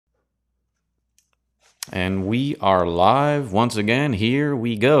And we are live once again. Here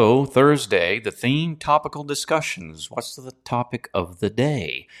we go. Thursday, the theme, topical discussions. What's the topic of the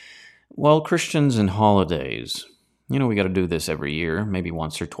day? Well, Christians and holidays. You know, we got to do this every year, maybe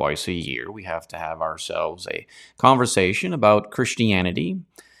once or twice a year. We have to have ourselves a conversation about Christianity,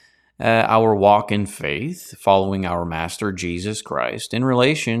 our walk in faith, following our Master Jesus Christ, in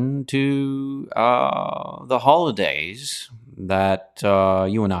relation to the holidays that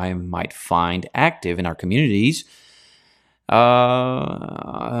you and I might find active in our communities,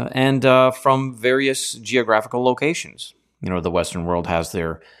 and from various geographical locations. You know, the Western world has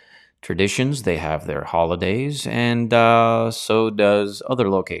their traditions, they have their holidays, and so does other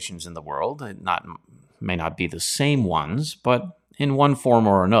locations in the world. It may not be the same ones, but in one form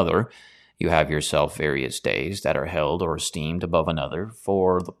or another, you have yourself various days that are held or esteemed above another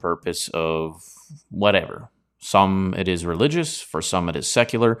for the purpose of whatever. Some it is religious, for some it is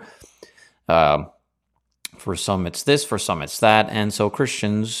secular, for some it's this, for some it's that, and so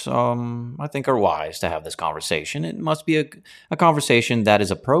Christians, I think, are wise to have this conversation. It must be a conversation that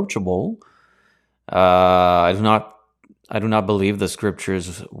is approachable. I do not believe the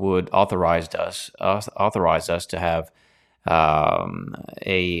scriptures would authorize us to have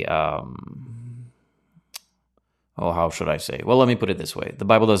how should I say? Well, let me put it this way. The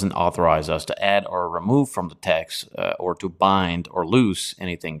Bible doesn't authorize us to add or remove from the text or to bind or loose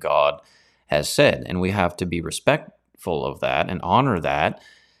anything God has said. And we have to be respectful of that and honor that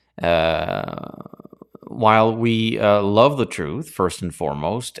while we love the truth, first and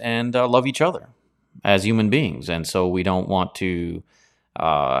foremost, and love each other as human beings. And so we don't want to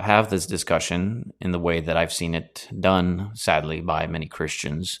have this discussion in the way that I've seen it done, sadly, by many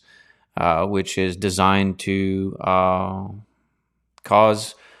Christians, which is designed to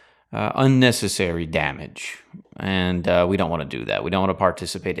cause unnecessary damage. And we don't want to do that. We don't want to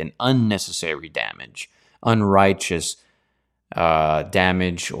participate in unnecessary damage, unrighteous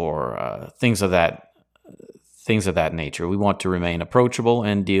damage, or things of that nature. We want to remain approachable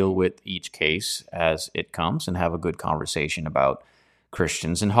and deal with each case as it comes and have a good conversation about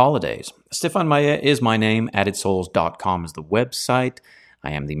Christians and holidays. Stefan Maya is my name. AddedSouls.com is the website.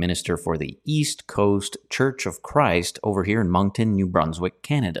 I am the minister for the East Coast Church of Christ over here in Moncton, New Brunswick,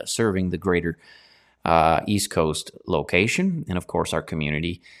 Canada, serving the greater East Coast location and, of course, our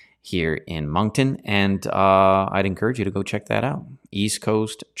community here in Moncton. And I'd encourage you to go check that out,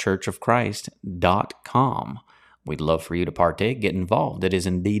 eastcoastchurchofchrist.com. We'd love for you to partake, get involved. It is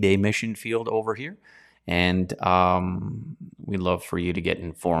indeed a mission field over here. And we'd love for you to get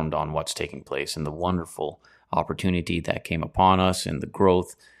informed on what's taking place and the wonderful opportunity that came upon us and the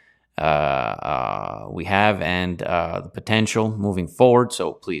growth we have and the potential moving forward.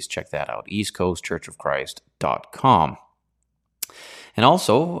 So please check that out, eastcoastchurchofchrist.com. And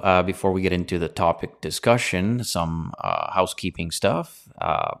also, before we get into the topic discussion, some housekeeping stuff.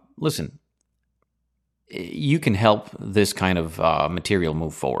 Listen, you can help this kind of material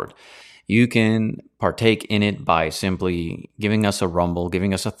move forward. You can partake in it by simply giving us a rumble,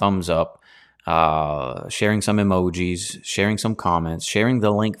 giving us a thumbs up, sharing some emojis, sharing some comments, sharing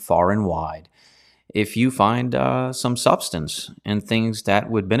the link far and wide. If you find some substance and things that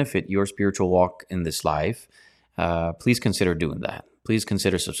would benefit your spiritual walk in this life, please consider doing that. Please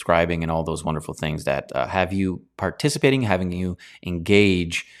consider subscribing and all those wonderful things that have you participating, having you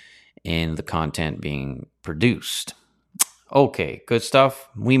engage in the content being produced. Okay, good stuff.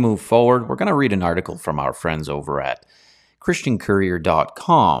 We move forward. We're going to read an article from our friends over at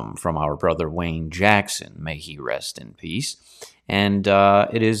ChristianCourier.com from our brother Wayne Jackson. May he rest in peace. And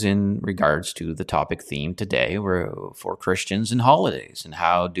it is in regards to the topic theme today for Christians and holidays. And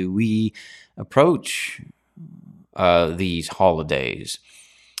how do we approach these holidays?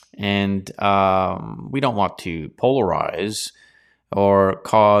 And we don't want to polarize or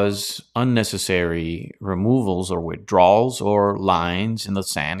cause unnecessary removals or withdrawals or lines in the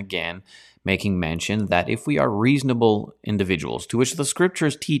sand, again, making mention that if we are reasonable individuals, to which the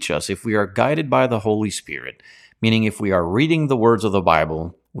scriptures teach us, if we are guided by the Holy Spirit, meaning if we are reading the words of the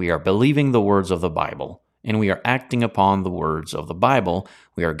Bible, we are believing the words of the Bible, and we are acting upon the words of the Bible,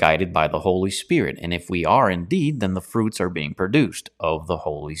 we are guided by the Holy Spirit. And if we are indeed, then the fruits are being produced of the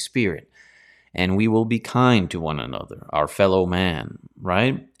Holy Spirit. And we will be kind to one another, our fellow man,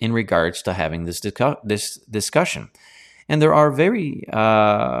 right, in regards to having this discussion. And there are very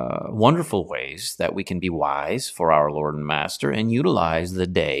wonderful ways that we can be wise for our Lord and Master and utilize the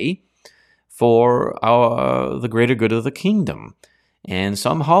day for the greater good of the kingdom. And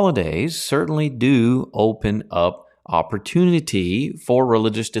some holidays certainly do open up opportunity for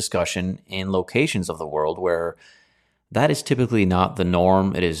religious discussion in locations of the world where that is typically not the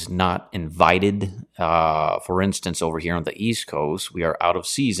norm. It is not invited. For instance, over here on the East Coast, we are out of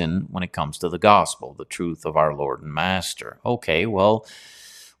season when it comes to the gospel, the truth of our Lord and Master. Okay, well,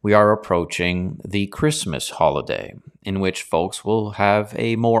 we are approaching the Christmas holiday, in which folks will have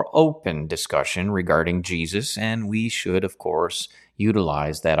a more open discussion regarding Jesus, and we should, of course,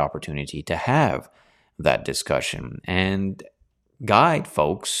 utilize that opportunity to have that discussion and guide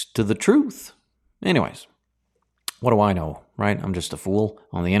folks to the truth. Anyways, what do I know, right? I'm just a fool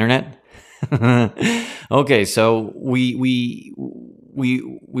on the internet. Okay, so we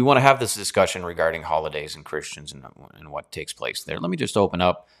want to have this discussion regarding holidays and Christians and what takes place there. Let me just open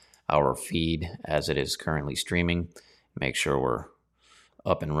up our feed as it is currently streaming. Make sure we're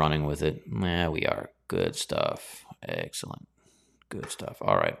up and running with it. We are. Good stuff. Excellent. Good stuff.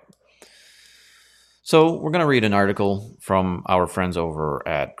 All right. So we're going to read an article from our friends over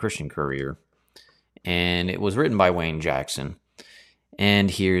at ChristianCourier, and it was written by Wayne Jackson. And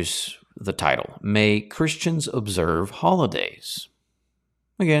here's the title: May Christians Observe Holidays?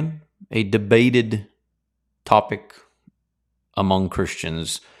 Again, a debated topic among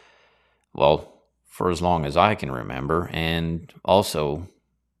Christians, well, for as long as I can remember, and also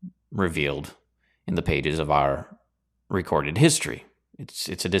revealed in the pages of our recorded history.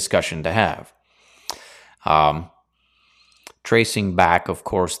 It's a discussion to have. Tracing back, of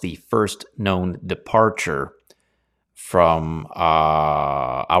course, the first known departure from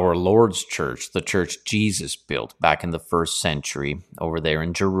our Lord's church, the church Jesus built back in the first century over there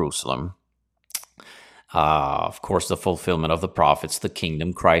in Jerusalem. Of course, the fulfillment of the prophets, the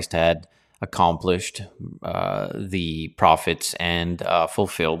kingdom. Christ had accomplished the prophets and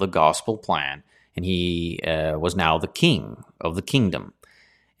fulfilled the gospel plan, and he was now the king of the kingdom.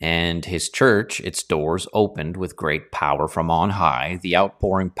 And his church, its doors opened with great power from on high, the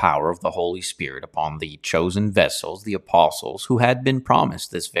outpouring power of the Holy Spirit upon the chosen vessels, the apostles, who had been promised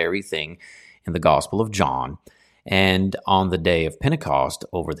this very thing in the Gospel of John. And on the day of Pentecost,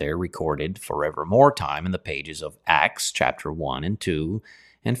 over there recorded forevermore time in the pages of Acts chapter 1 and 2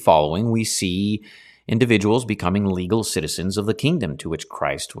 and following, we see individuals becoming legal citizens of the kingdom to which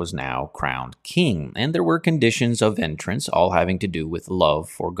Christ was now crowned king. And there were conditions of entrance, all having to do with love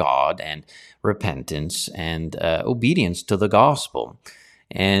for God and repentance and obedience to the gospel.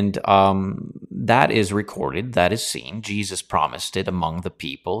 And that is recorded, that is seen. Jesus promised it among the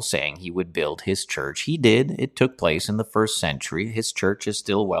people, saying he would build his church. He did. It took place in the first century. His church is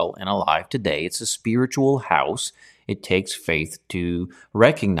still well and alive today. It's a spiritual house. It takes faith to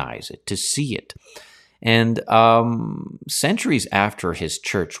recognize it, to see it. And centuries after his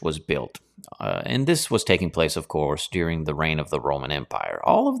church was built, and this was taking place, of course, during the reign of the Roman Empire,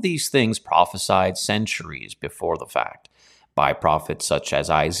 all of these things prophesied centuries before the fact by prophets such as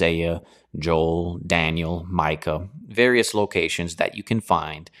Isaiah, Joel, Daniel, Micah, various locations that you can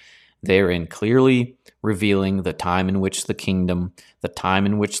find therein clearly revealing the time in which the kingdom, the time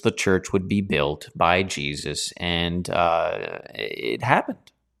in which the church would be built by Jesus, and it happened.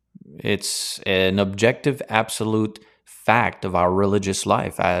 It's an objective, absolute fact of our religious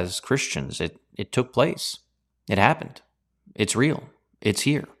life as Christians. It took place. It happened. It's real. It's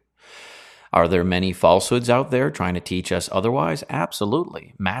here. Are there many falsehoods out there trying to teach us otherwise?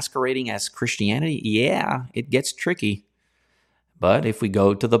 Absolutely. Masquerading as Christianity? Yeah, it gets tricky. But if we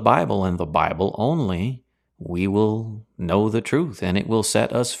go to the Bible and the Bible only, we will know the truth and it will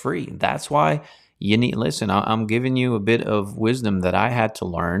set us free. That's why you need, listen, I'm giving you a bit of wisdom that I had to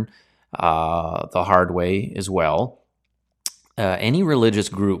learn the hard way as well. Any religious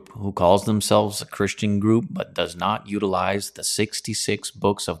group who calls themselves a Christian group but does not utilize the 66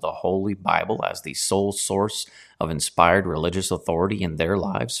 books of the Holy Bible as the sole source of inspired religious authority in their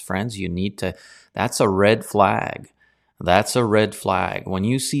lives, friends, you need to, that's a red flag. That's a red flag. When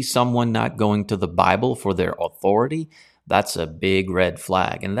you see someone not going to the Bible for their authority, that's a big red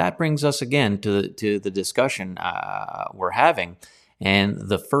flag. And that brings us again to the discussion we're having and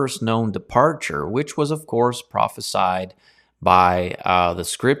the first known departure, which was, of course, prophesied by the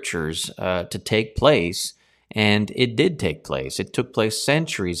scriptures to take place. And it did take place. It took place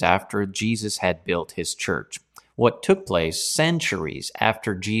centuries after Jesus had built his church. What took place centuries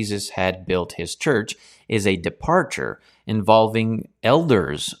after Jesus had built his church is a departure involving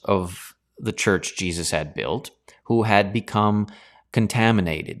elders of the church Jesus had built who had become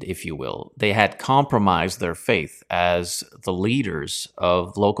contaminated, if you will. They had compromised their faith as the leaders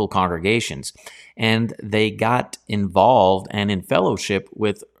of local congregations, and they got involved and in fellowship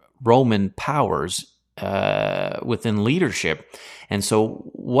with Roman powers within leadership. And so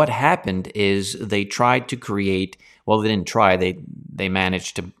what happened is they tried to create, well, they didn't try, they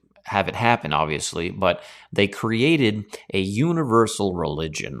managed to have it happen, obviously, but they created a universal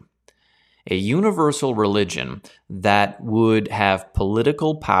religion. A universal religion that would have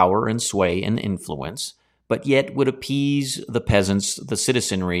political power and sway and influence, but yet would appease the peasants, the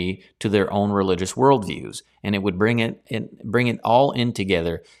citizenry, to their own religious worldviews, and it would bring it all in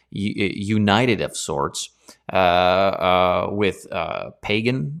together, united of sorts, with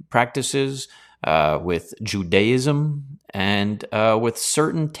pagan practices, with Judaism, and with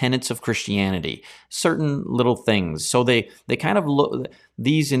certain tenets of Christianity, certain little things. So they kind of look,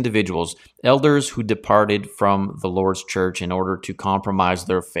 these individuals, elders who departed from the Lord's church in order to compromise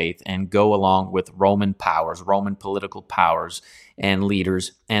their faith and go along with Roman powers, Roman political powers and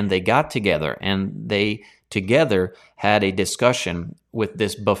leaders, and they got together and they together had a discussion with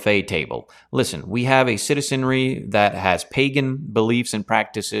this buffet table. Listen, we have a citizenry that has pagan beliefs and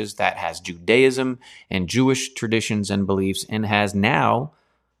practices, that has Judaism and Jewish traditions and beliefs, and has now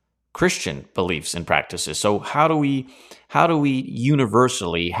Christian beliefs and practices. So how do we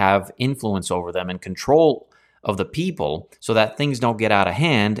universally have influence over them and control of the people so that things don't get out of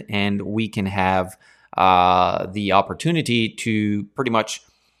hand and we can have the opportunity to pretty much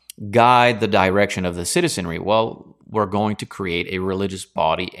guide the direction of the citizenry? Well, we're going to create a religious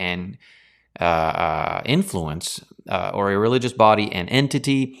body and influence, or a religious body and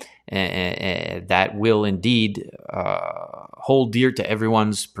entity that will indeed hold dear to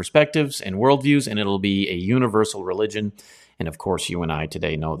everyone's perspectives and worldviews, and it'll be a universal religion. And of course, you and I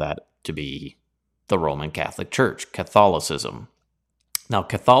today know that to be the Roman Catholic Church, Catholicism. Now,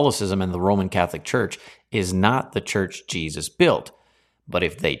 Catholicism and the Roman Catholic Church is not the church Jesus built. But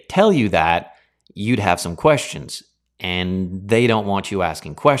if they tell you that, you'd have some questions. And they don't want you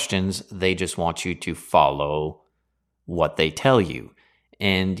asking questions. They just want you to follow what they tell you.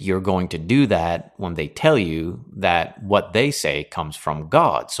 And you're going to do that when they tell you that what they say comes from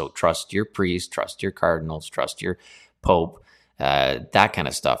God. So trust your priest, trust your cardinals, trust your pope, that kind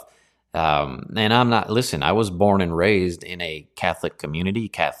of stuff. And I was born and raised in a Catholic community,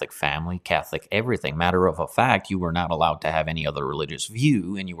 Catholic family, Catholic everything. Matter of a fact, you were not allowed to have any other religious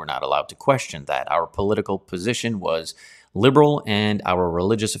view, and you were not allowed to question that. Our political position was liberal, and our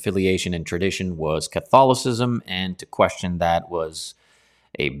religious affiliation and tradition was Catholicism, and to question that was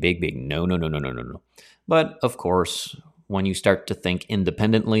a big no. But of course, when you start to think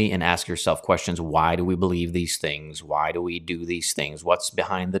independently and ask yourself questions, why do we believe these things? Why do we do these things? What's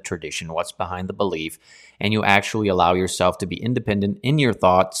behind the tradition? What's behind the belief? And you actually allow yourself to be independent in your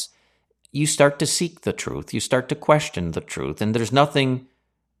thoughts, you start to seek the truth. You start to question the truth. And there's nothing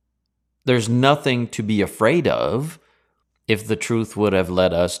to be afraid of if the truth would have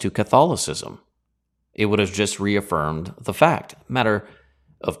led us to Catholicism. It would have just reaffirmed the fact. Matter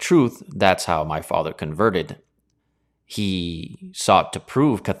of truth, that's how my father converted. He sought to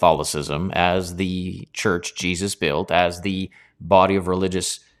prove Catholicism as the church Jesus built, as the body of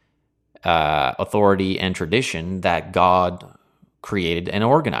religious authority and tradition that God created and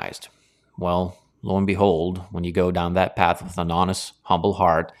organized. Well, lo and behold, when you go down that path with an honest, humble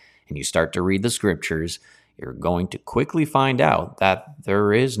heart, and you start to read the scriptures, you're going to quickly find out that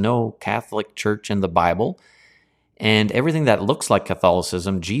there is no Catholic Church in the Bible, and everything that looks like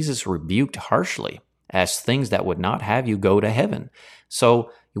Catholicism, Jesus rebuked harshly as things that would not have you go to heaven.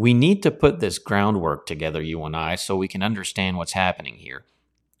 So we need to put this groundwork together, you and I, so we can understand what's happening here.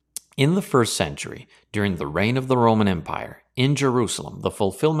 In the first century, during the reign of the Roman Empire, in Jerusalem, the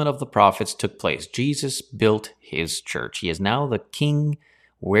fulfillment of the prophets took place. Jesus built his church. He is now the king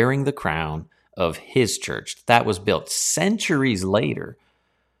wearing the crown of his church. That was built centuries later.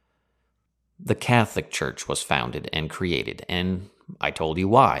 The Catholic Church was founded and created, and I told you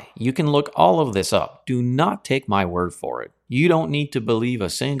why. You can look all of this up. Do not take my word for it. You don't need to believe a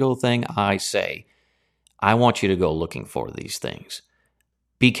single thing I say. I want you to go looking for these things.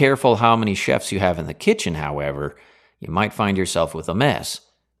 Be careful how many chefs you have in the kitchen, however. You might find yourself with a mess.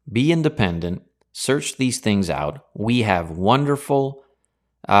 Be independent. Search these things out. We have wonderful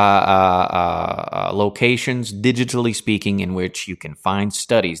locations, digitally speaking, in which you can find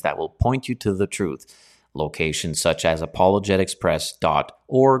studies that will point you to the truth. Locations such as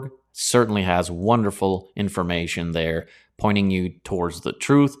apologeticpress.org certainly has wonderful information there pointing you towards the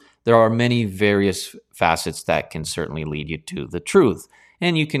truth. There are many various facets that can certainly lead you to the truth,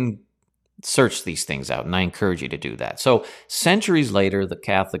 and you can search these things out, and I encourage you to do that. So centuries later, the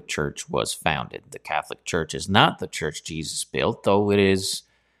Catholic Church was founded. The Catholic Church is not the church Jesus built, though it is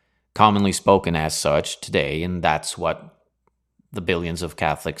commonly spoken as such today, and that's what the billions of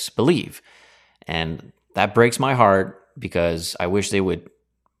Catholics believe. And that breaks my heart, because I wish they would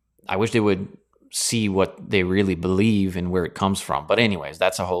see what they really believe and where it comes from. But anyways,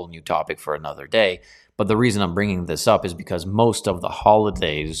 that's a whole new topic for another day. But the reason I'm bringing this up is because most of the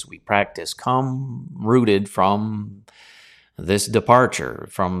holidays we practice come rooted from this departure,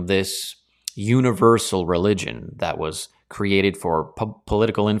 from this universal religion that was created for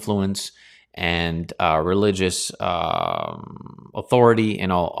political influence and religious authority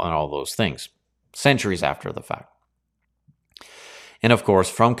and all those things, centuries after the fact. And of course,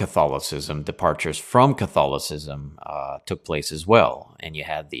 from Catholicism, departures from Catholicism took place as well. And you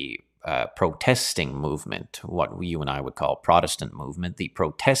had the protesting movement, what you and I would call Protestant movement, the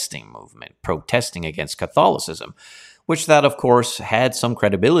protesting movement, protesting against Catholicism, which that, of course, had some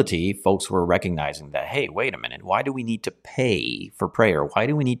credibility. Folks were recognizing that, hey, wait a minute, why do we need to pay for prayer? Why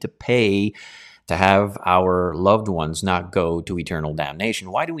do we need to pay to have our loved ones not go to eternal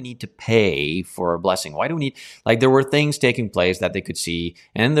damnation? Why do we need to pay for a blessing? Why do we need, there were things taking place that they could see,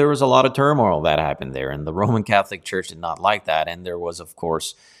 and there was a lot of turmoil that happened there, and the Roman Catholic Church did not like that, and there was, of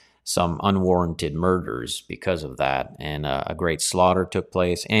course, some unwarranted murders because of that, and a great slaughter took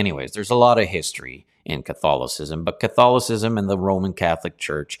place. Anyways, there's a lot of history in Catholicism, but Catholicism and the Roman Catholic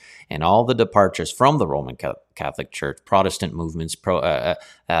Church and all the departures from the Roman Catholic Church, Protestant movements,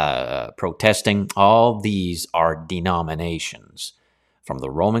 protesting, all these are denominations. From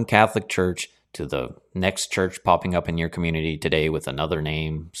the Roman Catholic Church to the next church popping up in your community today with another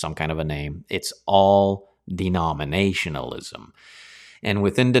name, some kind of a name, it's all denominationalism. And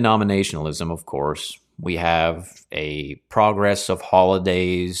within denominationalism, of course, we have a progress of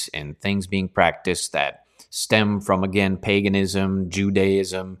holidays and things being practiced that stem from, again, paganism,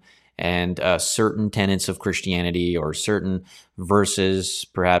 Judaism, and certain tenets of Christianity or certain verses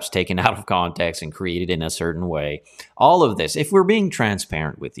perhaps taken out of context and created in a certain way. All of this, if we're being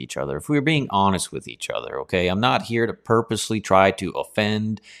transparent with each other, if we're being honest with each other, okay, I'm not here to purposely try to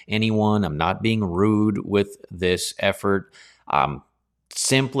offend anyone. I'm not being rude with this effort.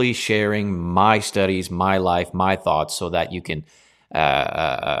 Simply sharing my studies, my life, my thoughts, so that you can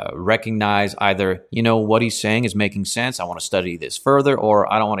recognize either, what he's saying is making sense, I want to study this further,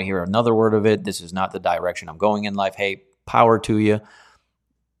 or I don't want to hear another word of it, this is not the direction I'm going in life. Hey, power to you.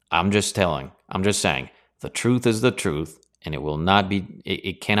 I'm just saying, the truth is the truth, and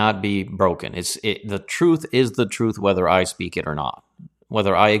it cannot be broken. The truth is the truth, whether I speak it or not.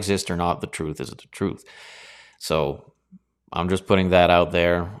 Whether I exist or not, the truth is the truth. So I'm just putting that out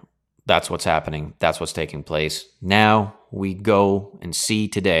there. That's what's happening. That's what's taking place. Now we go and see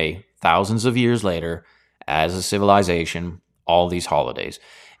today, thousands of years later, as a civilization, all these holidays.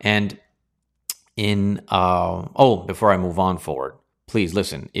 And before I move on forward, please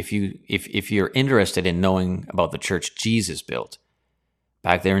listen. If you're interested in knowing about the church Jesus built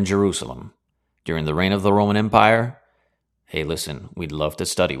back there in Jerusalem during the reign of the Roman Empire, hey, listen, we'd love to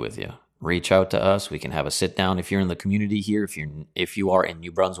study with you. Reach out to us. We can have a sit down. If you're in the community here, if you are in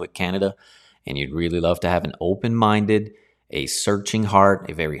New Brunswick, Canada, and you'd really love to have an open-minded, a searching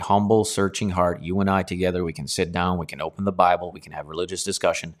heart, a very humble, searching heart, you and I together, we can sit down, we can open the Bible, we can have religious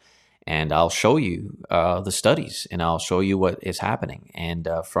discussion, and I'll show you the studies, and I'll show you what is happening. And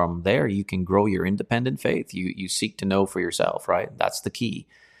from there, you can grow your independent faith. You seek to know for yourself, right? That's the key.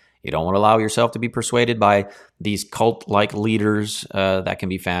 You don't want to allow yourself to be persuaded by these cult-like leaders that can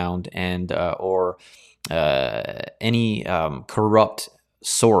be found, and or any corrupt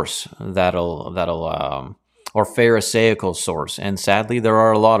source or Pharisaical source. And sadly, there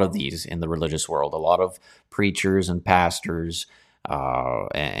are a lot of these in the religious world. A lot of preachers and pastors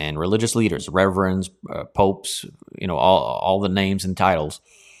and religious leaders, reverends, popes, all the names and titles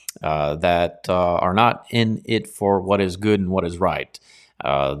that are not in it for what is good and what is right.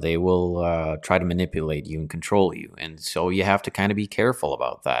 They will try to manipulate you and control you. And so you have to kind of be careful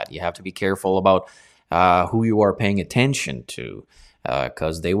about that. You have to be careful about who you are paying attention to,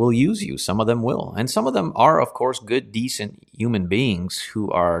 because they will use you. Some of them will. And some of them are, of course, good, decent human beings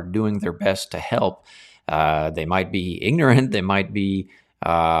who are doing their best to help. They might be ignorant. They might be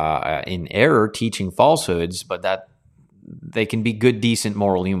in error, teaching falsehoods, but that they can be good, decent,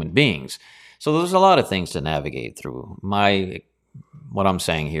 moral human beings. So there's a lot of things to navigate through. What I'm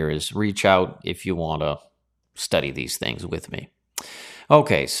saying here is reach out if you want to study these things with me.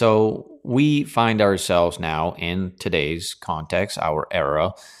 Okay, so we find ourselves now in today's context, our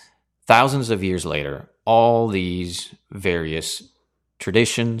era, thousands of years later, all these various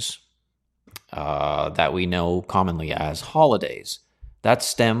traditions that we know commonly as holidays that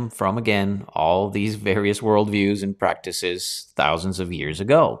stem from, again, all these various worldviews and practices thousands of years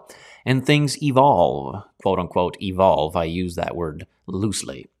ago. And things evolve, quote unquote, evolve. I use that word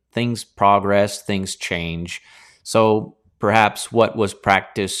loosely. Things progress, things change. So perhaps what was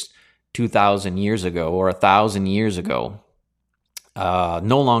practiced 2,000 years ago or 1,000 years ago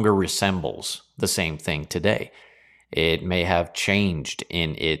no longer resembles the same thing today. It may have changed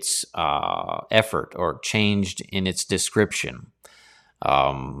in its effort or changed in its description.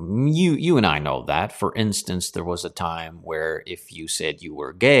 You and I know that. For instance, there was a time where if you said you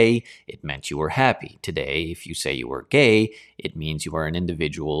were gay, it meant you were happy. Today, if you say you were gay, it means you are an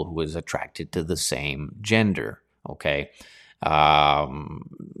individual who is attracted to the same gender. Okay?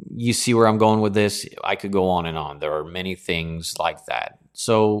 You see where I'm going with this? I could go on and on. There are many things like that.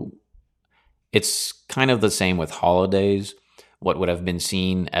 So it's kind of the same with holidays. What would have been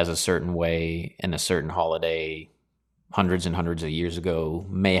seen as a certain way in a certain holiday hundreds and hundreds of years ago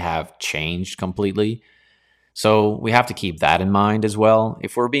may have changed completely. So we have to keep that in mind as well.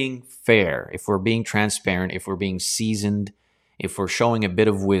 If we're being fair, if we're being transparent, if we're being seasoned, if we're showing a bit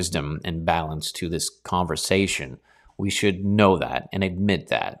of wisdom and balance to this conversation, we should know that and admit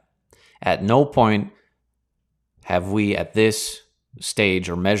that. At no point have we, at this stage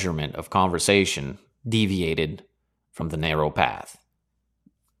or measurement of conversation, deviated from the narrow path.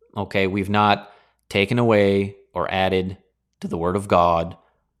 Okay, we've not taken away or added to the Word of God.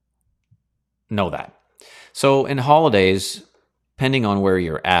 Know that. So in holidays, depending on where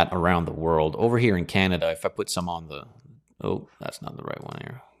you're at around the world, over here in Canada, if I put some on the... Oh, that's not the right one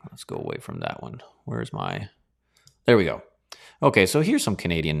here. Let's go away from that one. Where's my... There we go. Okay, so here's some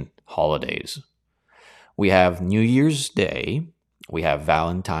Canadian holidays. We have New Year's Day. We have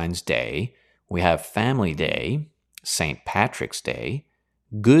Valentine's Day. We have Family Day, St. Patrick's Day,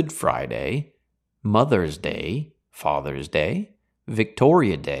 Good Friday, Mother's Day, Father's Day,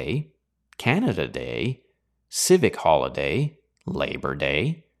 Victoria Day, Canada Day, Civic Holiday, Labor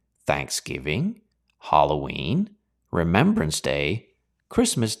Day, Thanksgiving, Halloween, Remembrance Day,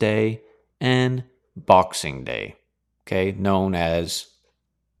 Christmas Day, and Boxing Day, okay, known as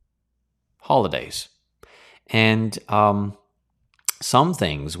holidays. And some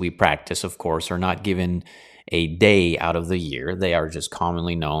things we practice, of course, are not given a day out of the year. They are just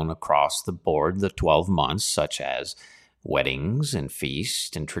commonly known across the board, the 12 months, such as weddings and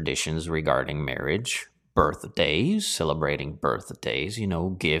feasts and traditions regarding marriage, birthdays, celebrating birthdays,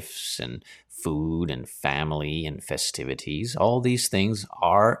 gifts and food and family and festivities. All these things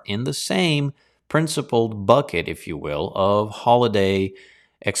are in the same principled bucket, if you will, of holiday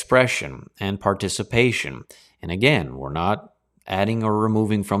expression and participation. And again, we're not adding or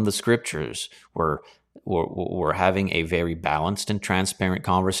removing from the scriptures. We're having a very balanced and transparent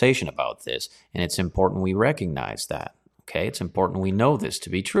conversation about this, and it's important we recognize that. Okay, it's important we know this to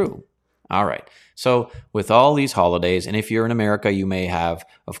be true. All right. So with all these holidays, and if you're in America, you may have,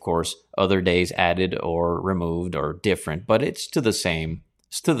 of course, other days added or removed or different, but it's to the same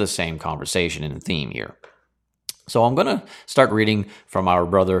conversation and theme here. So I'm going to start reading from our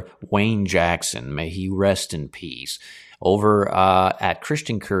brother Wayne Jackson. May he rest in peace. Over at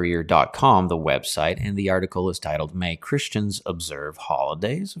ChristianCourier.com, the website, and the article is titled, May Christians Observe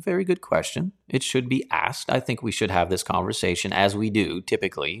Holidays? A very good question. It should be asked. I think we should have this conversation, as we do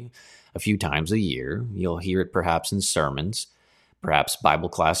typically a few times a year. You'll hear it perhaps in sermons, perhaps Bible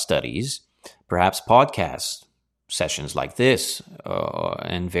class studies, perhaps podcast sessions like this,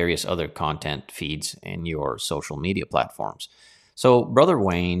 and various other content feeds in your social media platforms. So Brother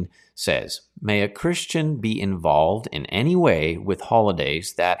Wayne says, may a Christian be involved in any way with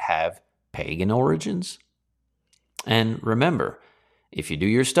holidays that have pagan origins? And remember, if you do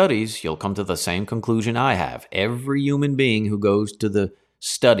your studies, you'll come to the same conclusion I have. Every human being who goes to the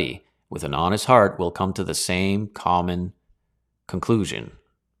study with an honest heart will come to the same common conclusion.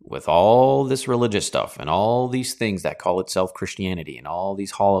 With all this religious stuff and all these things that call itself Christianity and all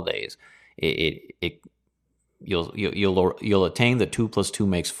these holidays, you'll attain the 2 + 2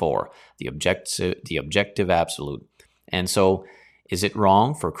 makes 4, the objective absolute. And so, is it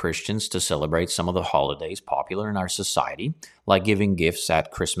wrong for Christians to celebrate some of the holidays popular in our society, like giving gifts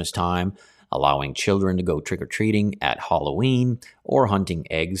at Christmas time, allowing children to go trick-or-treating at Halloween, or hunting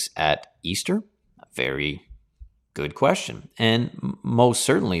eggs at Easter? A very good question. And most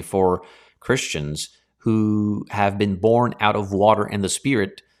certainly for Christians who have been born out of water and the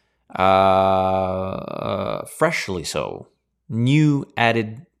Spirit, freshly so, new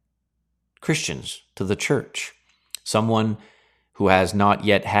added Christians to the church, someone who has not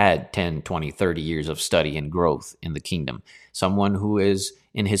yet had 10, 20, 30 years of study and growth in the kingdom, someone who is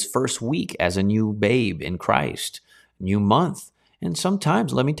in his first week as a new babe in Christ, new month. And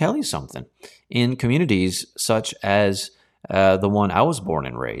sometimes, let me tell you something, in communities such as the one I was born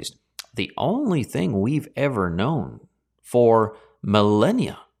and raised, the only thing we've ever known for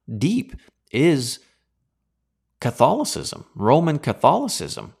millennia deep is Catholicism, Roman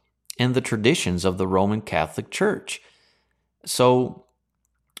Catholicism. and the traditions of the Roman Catholic Church. So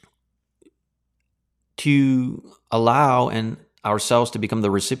to allow ourselves to become the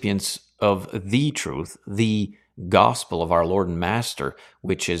recipients of the truth, the gospel of our Lord and Master,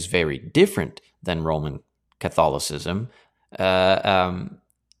 which is very different than Roman Catholicism,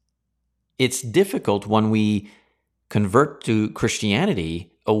 it's difficult when we convert to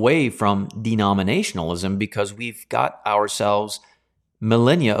Christianity away from denominationalism because we've got ourselves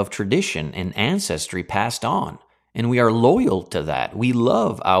millennia of tradition and ancestry passed on, and we are loyal to that. We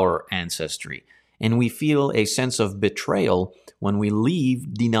love our ancestry, and we feel a sense of betrayal when we leave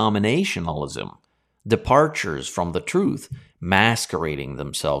denominationalism, departures from the truth, masquerading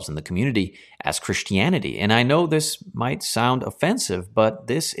themselves in the community as Christianity. And I know this might sound offensive, but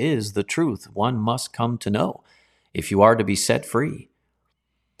this is the truth one must come to know if you are to be set free.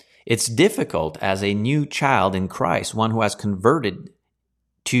 It's difficult as a new child in Christ, one who has converted,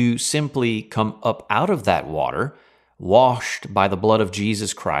 to simply come up out of that water, washed by the blood of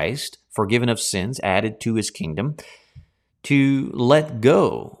Jesus Christ, forgiven of sins, added to his kingdom, to let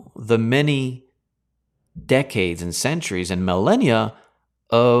go the many decades and centuries and millennia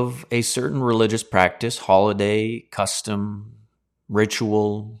of a certain religious practice, holiday, custom,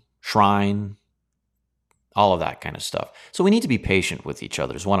 ritual, shrine, all of that kind of stuff. So we need to be patient with each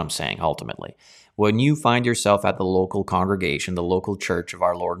other is what I'm saying ultimately. When you find yourself at the local congregation, the local church of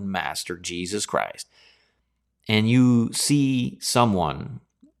our Lord and Master, Jesus Christ, and you see someone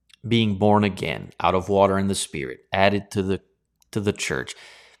being born again out of water and the Spirit, added to the church,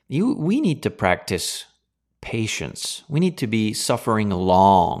 we need to practice patience. We need to be suffering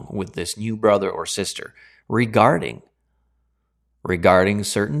along with this new brother or sister regarding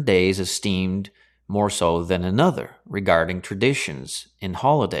certain days esteemed more so than another, regarding traditions and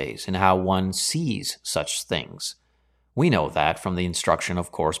holidays and how one sees such things. We know that from the instruction, of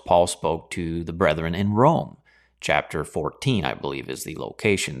course, Paul spoke to the brethren in Rome. Chapter 14, I believe, is the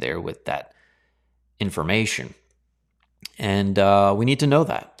location there with that information. And we need to know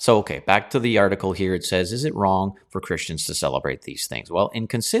that. So, okay, back to the article here. It says, is it wrong for Christians to celebrate these things? Well, in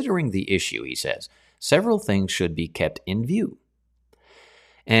considering the issue, he says, several things should be kept in view.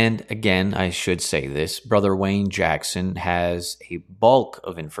 And again, I should say this, Brother Wayne Jackson has a bulk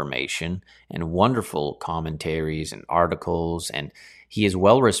of information and wonderful commentaries and articles, and he is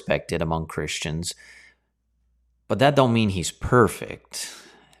well respected among Christians. But that don't mean he's perfect,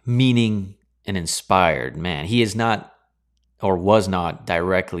 meaning an inspired man. He is not or was not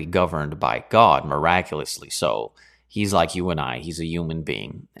directly governed by God, miraculously so. He's like you and I. He's a human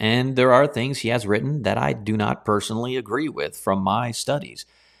being. And there are things he has written that I do not personally agree with from my studies.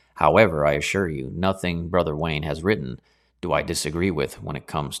 However, I assure you, nothing Brother Wayne has written do I disagree with when it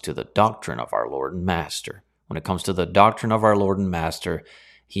comes to the doctrine of our Lord and Master. When it comes to the doctrine of our Lord and Master,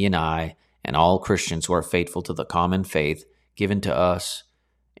 he and I and all Christians who are faithful to the common faith given to us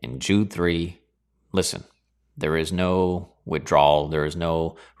in Jude 3, listen, there is no withdrawal, there is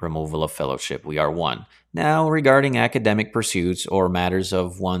no removal of fellowship. We are one. Now, regarding academic pursuits or matters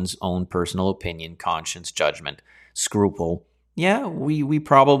of one's own personal opinion, conscience, judgment, scruple, yeah, we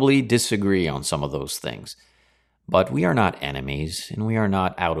probably disagree on some of those things. But we are not enemies, and we are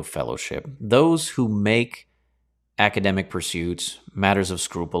not out of fellowship. Those who make academic pursuits, matters of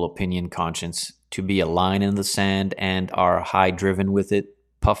scruple, opinion, conscience, to be a line in the sand and are high-driven with it,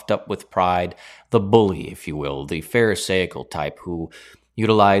 puffed up with pride, the bully, if you will, the Pharisaical type who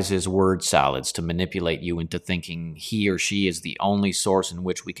utilizes word salads to manipulate you into thinking he or she is the only source in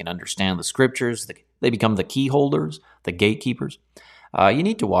which we can understand the scriptures. They become the key holders, the gatekeepers. You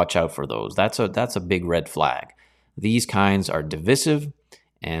need to watch out for those. That's a big red flag. These kinds are divisive,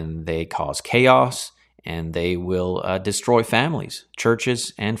 and they cause chaos, and they will destroy families,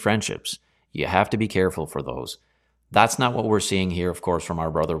 churches, and friendships. You have to be careful for those. That's not what we're seeing here, of course, from our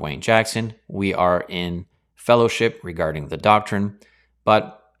brother Wayne Jackson. We are in fellowship regarding the doctrine,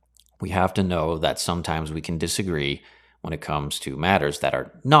 but we have to know that sometimes we can disagree when it comes to matters that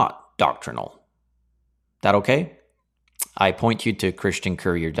are not doctrinal. That okay? I point you to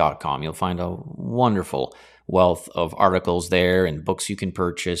ChristianCourier.com. You'll find a wonderful wealth of articles there and books you can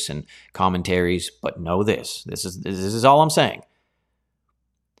purchase and commentaries. But know this. This is all I'm saying.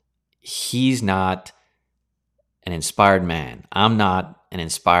 He's not an inspired man. I'm not an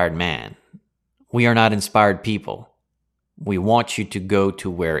inspired man. We are not inspired people. We want you to go to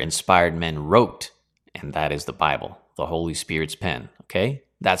where inspired men wrote, and that is the Bible, the Holy Spirit's pen. Okay?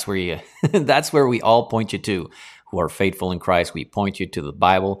 That's where that's where we all point you to. Who are faithful in Christ, we point you to the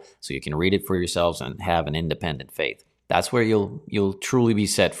Bible so you can read it for yourselves and have an independent faith. That's where you'll truly be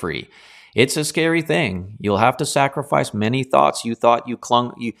set free. It's a scary thing. You'll have to sacrifice many thoughts you thought you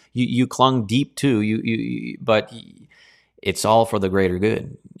clung deep to, but it's all for the greater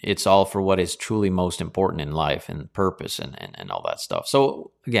good. It's all for what is truly most important in life and purpose and all that stuff.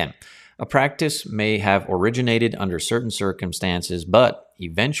 So again, a practice may have originated under certain circumstances, but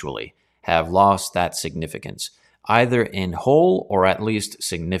eventually have lost that significance, either in whole or at least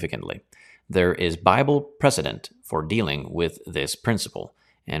significantly. There is Bible precedent for dealing with this principle.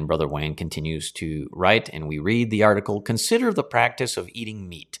 And Brother Wayne continues to write, and we read the article, "Consider the practice of eating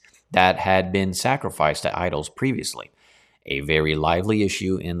meat that had been sacrificed to idols previously, a very lively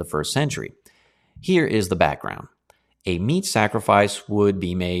issue in the first century. Here is the background. A meat sacrifice would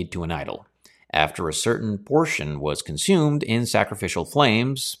be made to an idol. After a certain portion was consumed in sacrificial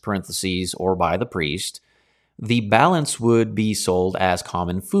flames, parentheses, or by the priest, the balance would be sold as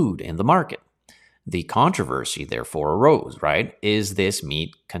common food in the market. The controversy, therefore, arose, right? Is this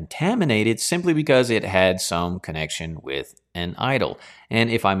meat contaminated simply because it had some connection with an idol?"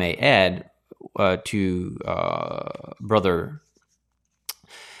 And if I may add to Brother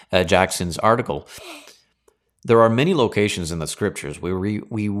Jackson's article, there are many locations in the scriptures where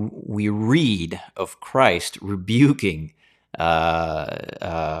we read of Christ rebuking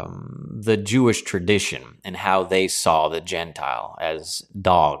the Jewish tradition and how they saw the Gentile as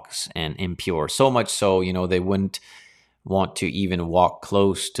dogs and impure. So much so, they wouldn't want to even walk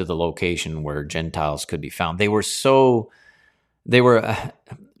close to the location where Gentiles could be found. They were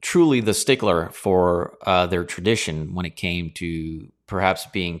truly the stickler for their tradition when it came to perhaps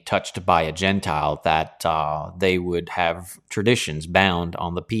being touched by a Gentile, that they would have traditions bound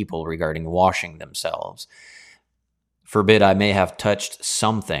on the people regarding washing themselves. Forbid I may have touched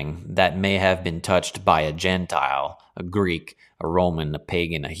something that may have been touched by a Gentile, a Greek, a Roman, a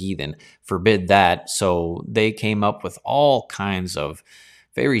pagan, a heathen. Forbid that. So they came up with all kinds of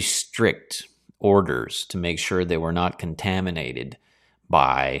very strict orders to make sure they were not contaminated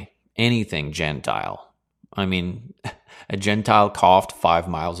by anything Gentile. I mean, a Gentile coughed 5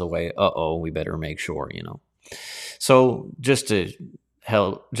 miles away. We better make sure, So just to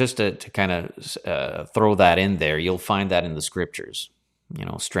kind of throw that in there, you'll find that in the scriptures,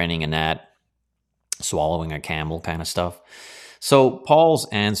 straining a gnat, swallowing a camel kind of stuff. So Paul's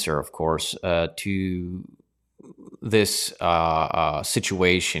answer, of course, to this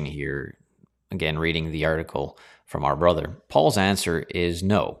situation here, again, reading the article from our brother, Paul's answer is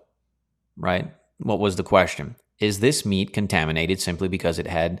no, right? What was the question? Is this meat contaminated simply because it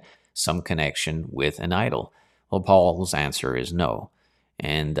had some connection with an idol? Well, Paul's answer is no.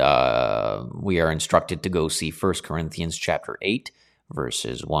 And we are instructed to go see 1 Corinthians chapter 8,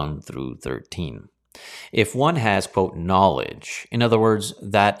 verses 1 through 13. If one has, quote, knowledge, in other words,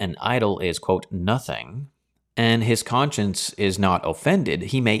 that an idol is, quote, nothing, and his conscience is not offended,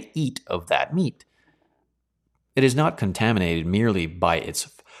 he may eat of that meat. It is not contaminated merely by its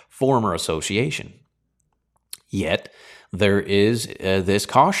former association. Yet, there is this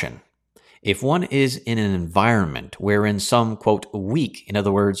caution. If one is in an environment wherein some, quote, weak, in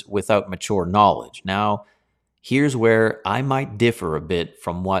other words, without mature knowledge. Now, here's where I might differ a bit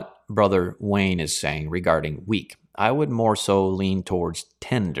from what Brother Wayne is saying regarding weak. I would more so lean towards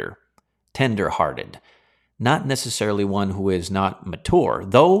tender-hearted, not necessarily one who is not mature.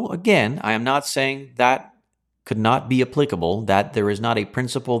 Though, again, I am not saying that could not be applicable, that there is not a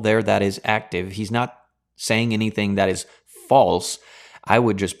principle there that is active. He's not saying anything that is false. I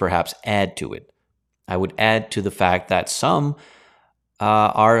would just perhaps add to it. I would add to the fact that some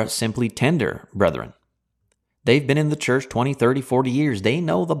are simply tender brethren. They've been in the church 20, 30, 40 years. They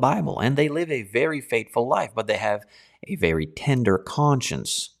know the Bible, and they live a very faithful life, but they have a very tender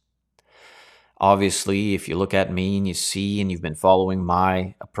conscience. Obviously, if you look at me and you see, and you've been following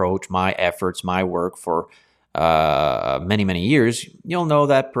my approach, my efforts, my work for many, many years, you'll know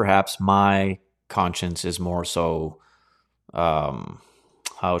that perhaps my conscience is more so,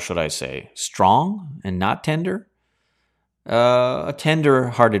 how should I say, strong and not tender. A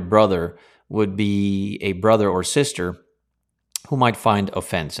tender-hearted brother would be a brother or sister who might find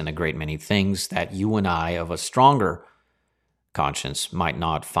offense in a great many things that you and I of a stronger conscience might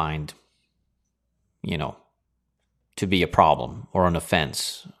not find, to be a problem or an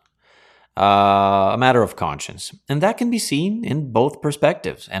offense, a matter of conscience. And that can be seen in both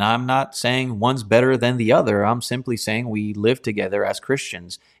perspectives. And I'm not saying one's better than the other. I'm simply saying we live together as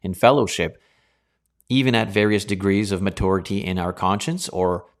Christians in fellowship, even at various degrees of maturity in our conscience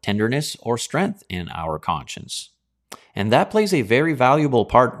or tenderness or strength in our conscience. And that plays a very valuable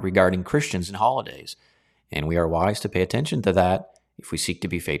part regarding Christians and holidays. And we are wise to pay attention to that if we seek to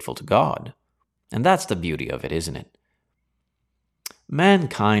be faithful to God. And that's the beauty of it, isn't it?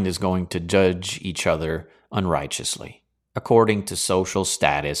 mankind is going to judge each other unrighteously, according to social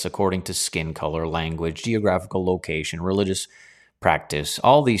status, according to skin color, language, geographical location, religious practice,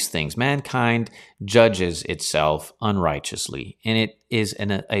 all these things. Mankind judges itself unrighteously, and it is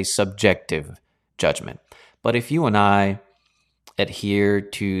a subjective judgment. But if you and I adhere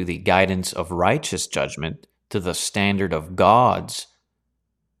to the guidance of righteous judgment, to the standard of God's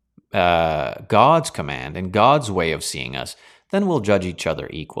command and God's way of seeing us, then we'll judge each other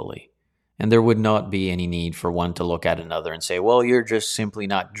equally. And there would not be any need for one to look at another and say, well, you're just simply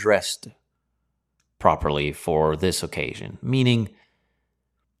not dressed properly for this occasion. Meaning,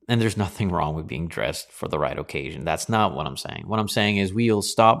 and there's nothing wrong with being dressed for the right occasion. That's not what I'm saying. What I'm saying is we'll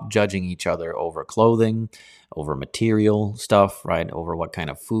stop judging each other over clothing, over material stuff, right? Over what kind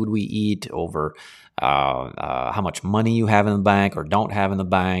of food we eat, over how much money you have in the bank or don't have in the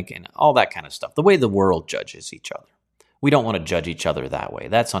bank, and all that kind of stuff. The way the world judges each other. We don't want to judge each other that way.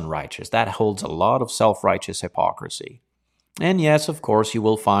 That's unrighteous. That holds a lot of self-righteous hypocrisy. And yes, of course, you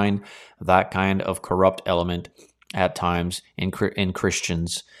will find that kind of corrupt element at times in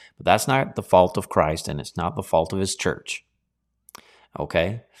Christians, but that's not the fault of Christ, and it's not the fault of his church.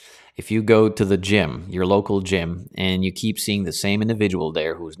 Okay? If you go to the gym, your local gym, and you keep seeing the same individual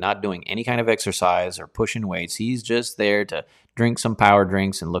there who's not doing any kind of exercise or pushing weights, he's just there to drink some power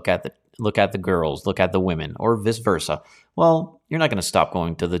drinks and look at the girls, look at the women, or vice versa. Well, you're not going to stop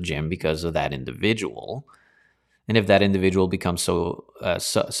going to the gym because of that individual. And if that individual becomes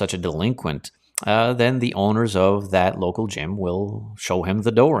such a delinquent, then the owners of that local gym will show him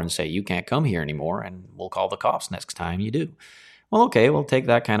the door and say, you can't come here anymore, and we'll call the cops next time you do. Well, okay, we'll take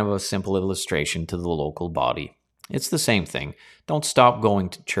that kind of a simple illustration to the local body. It's the same thing. Don't stop going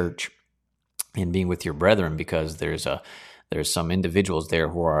to church and being with your brethren because there's some individuals there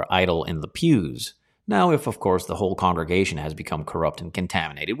who are idle in the pews. Now, if, of course, the whole congregation has become corrupt and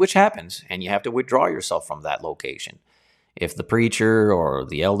contaminated, which happens, and you have to withdraw yourself from that location. If the preacher or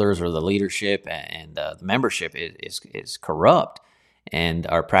the elders or the leadership and the membership is corrupt and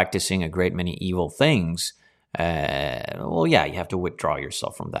are practicing a great many evil things, well, yeah, you have to withdraw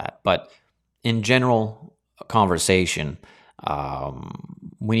yourself from that. But in general conversation,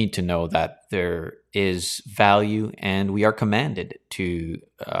 we need to know that there is value and we are commanded to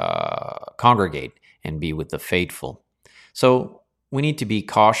congregate and be with the faithful. So we need to be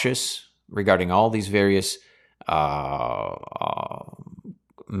cautious regarding all these various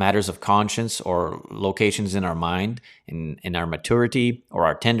matters of conscience or locations in our mind, in our maturity or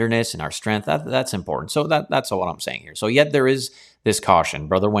our tenderness and our strength. That's important. So that's what I'm saying here. So yet there is this caution.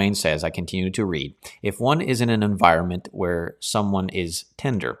 Brother Wayne says, I continue to read, if one is in an environment where someone is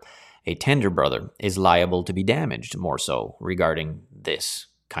tender, a tender brother is liable to be damaged more so regarding this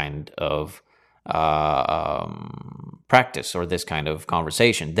kind of practice or this kind of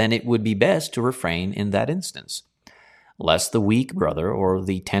conversation, then it would be best to refrain in that instance, lest the weak brother or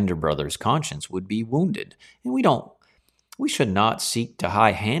the tender brother's conscience would be wounded. And we should not seek to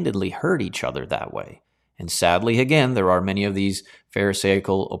high-handedly hurt each other that way. And sadly, again, there are many of these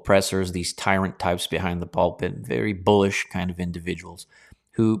Pharisaical oppressors, these tyrant types behind the pulpit, very bullish kind of individuals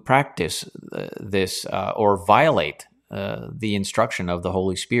who practice this or violate the instruction of the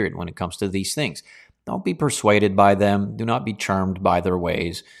Holy Spirit when it comes to these things. Don't be persuaded by them. Do not be charmed by their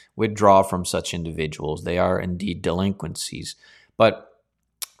ways. Withdraw from such individuals. They are indeed delinquencies. But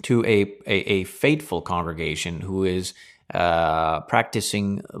to a faithful congregation who is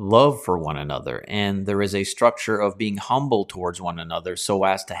practicing love for one another, and there is a structure of being humble towards one another so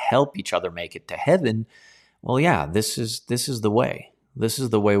as to help each other make it to heaven, well, yeah, this is the way. This is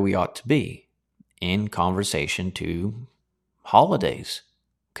the way we ought to be in conversation to holidays,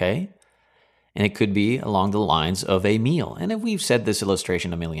 okay? And it could be along the lines of a meal. And if we've said this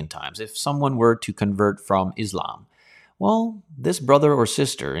illustration a million times, if someone were to convert from Islam, well, this brother or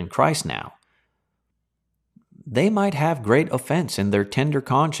sister in Christ now, they might have great offense in their tender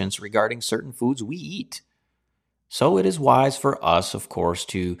conscience regarding certain foods we eat. So it is wise for us, of course,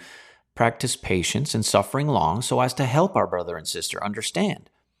 to practice patience and suffering long so as to help our brother and sister understand.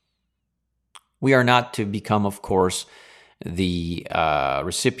 We are not to become, of course, the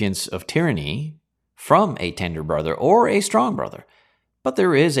recipients of tyranny from a tender brother or a strong brother. But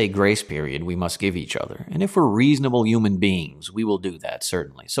there is a grace period we must give each other. And if we're reasonable human beings, we will do that,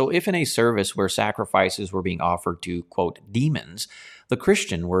 certainly. So if in a service where sacrifices were being offered to, quote, demons, the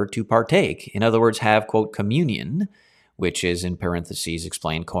Christian were to partake, in other words, have, quote, communion, which is in parentheses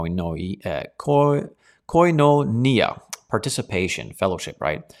explained koinonia, participation, fellowship,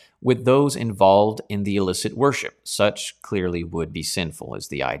 right, with those involved in the illicit worship. Such clearly would be sinful is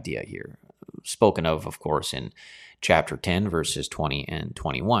the idea here. Spoken of course, in chapter 10, verses 20 and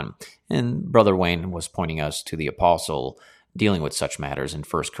 21. And Brother Wayne was pointing us to the apostle dealing with such matters in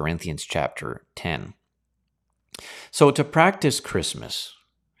 1 Corinthians chapter 10. So to practice Christmas,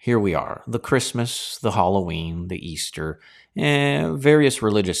 here we are, the Christmas, the Halloween, the Easter, and various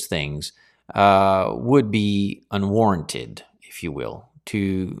religious things would be unwarranted, if you will,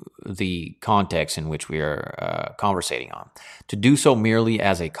 to the context in which we are conversating on. To do so merely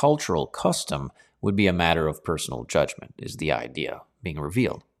as a cultural custom would be a matter of personal judgment, is the idea being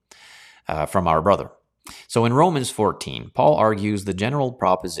revealed from our brother. So in Romans 14, Paul argues the general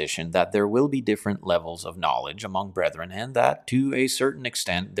proposition that there will be different levels of knowledge among brethren, and that to a certain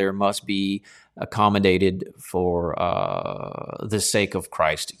extent there must be accommodated for the sake of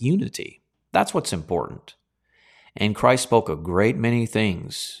Christ's unity. That's what's important. And Christ spoke a great many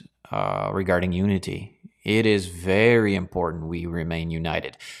things regarding unity. It is very important we remain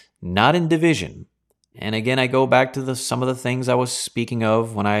united, not in division. And again, I go back to some of the things I was speaking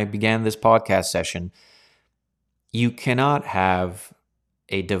of when I began this podcast session. You cannot have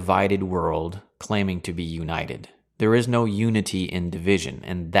a divided world claiming to be united. There is no unity in division,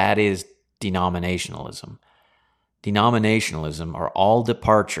 and that is denominationalism. Denominationalism are all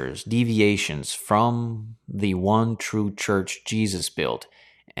departures, deviations from the one true church Jesus built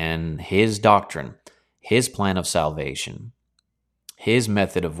and his doctrine, his plan of salvation, his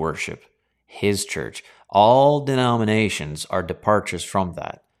method of worship, his church. All denominations are departures from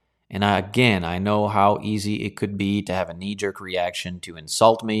that. And I know how easy it could be to have a knee-jerk reaction to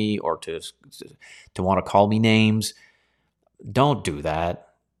insult me or to want to call me names. Don't do that.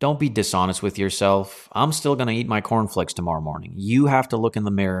 Don't be dishonest with yourself. I'm still going to eat my cornflakes tomorrow morning. You have to look in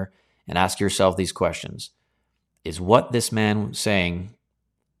the mirror and ask yourself these questions. Is what this man saying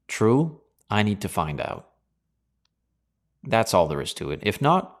true? I need to find out. That's all there is to it. If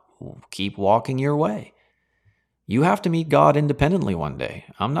not, keep walking your way. You have to meet God independently one day.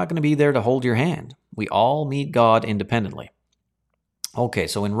 I'm not going to be there to hold your hand. We all meet God independently. Okay,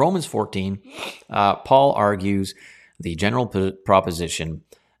 so in Romans 14, Paul argues the general proposition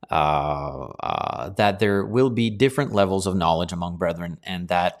that there will be different levels of knowledge among brethren, and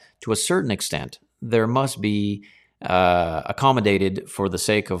that to a certain extent there must be accommodated for the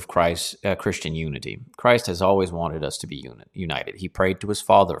sake of Christ's Christian unity. Christ has always wanted us to be united. He prayed to his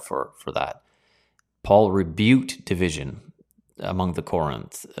Father for that. Paul rebuked division among the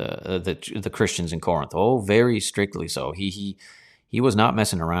Christians in Corinth. Oh, very strictly so. He was not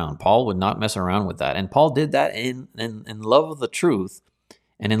messing around. Paul would not mess around with that, and Paul did that in love of the truth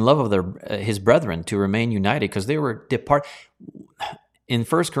and in love of his brethren to remain united, because they were depart. In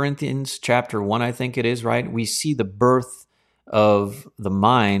 1 Corinthians chapter 1, I think it is, right? We see the birth of the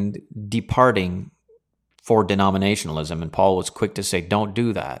mind departing for denominationalism, and Paul was quick to say, "Don't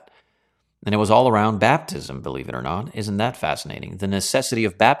do that." And it was all around baptism, believe it or not. Isn't that fascinating? The necessity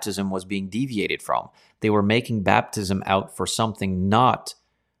of baptism was being deviated from. They were making baptism out for something not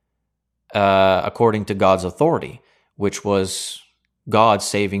according to God's authority, which was God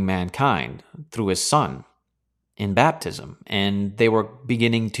saving mankind through his Son in baptism. And they were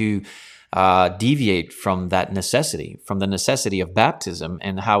beginning to deviate from that necessity, from the necessity of baptism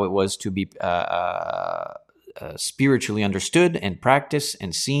and how it was to be spiritually understood and practiced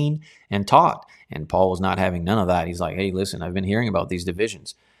and seen and taught. And Paul was not having none of that. He's like, hey, listen, I've been hearing about these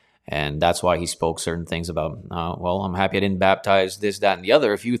divisions. And that's why he spoke certain things about, well, I'm happy I didn't baptize this, that, and the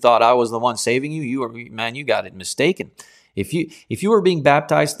other. If you thought I was the one saving you, you got it mistaken. If you were being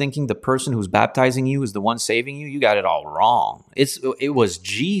baptized thinking the person who's baptizing you is the one saving you, you got it all wrong. It was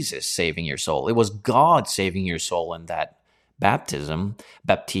Jesus saving your soul. It was God saving your soul in that baptism,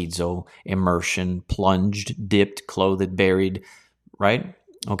 baptizo, immersion, plunged, dipped, clothed, buried, right?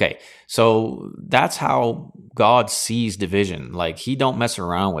 Okay, so that's how God sees division. Like, he don't mess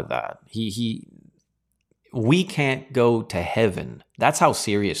around with that. We can't go to heaven. That's how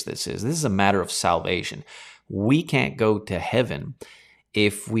serious this is. This is a matter of salvation. We can't go to heaven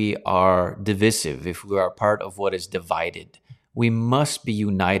if we are divisive, if we are part of what is divided. We must be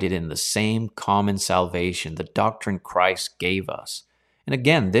united in the same common salvation, the doctrine Christ gave us. And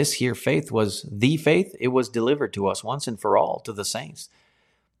again, this here faith was the faith. It was delivered to us once and for all, to the saints.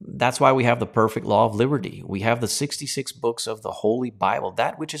 That's why we have the perfect law of liberty. We have the 66 books of the Holy Bible.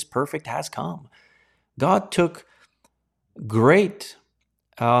 That which is perfect has come. God took great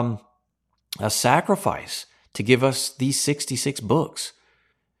a sacrifice to give us these 66 books.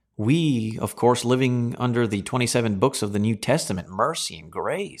 We, of course, living under the 27 books of the New Testament, mercy and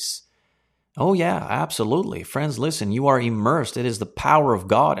grace. Oh, yeah, absolutely. Friends, listen, you are immersed. It is the power of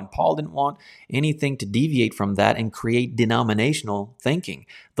God. And Paul didn't want anything to deviate from that and create denominational thinking,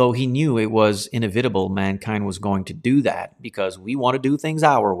 though he knew it was inevitable mankind was going to do that because we want to do things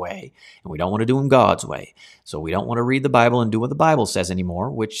our way and we don't want to do them God's way. So we don't want to read the Bible and do what the Bible says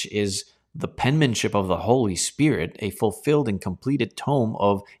anymore, which is the penmanship of the Holy Spirit, a fulfilled and completed tome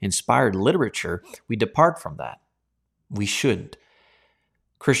of inspired literature. We depart from that. We shouldn't.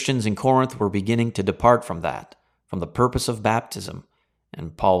 Christians in Corinth were beginning to depart from that, from the purpose of baptism.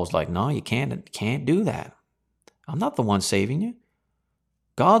 And Paul was like, no, you can't do that. I'm not the one saving you.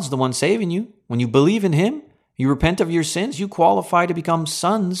 God's the one saving you. When you believe in him, you repent of your sins, you qualify to become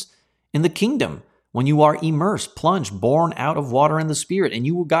sons in the kingdom. When you are immersed, plunged, born out of water and the Spirit, and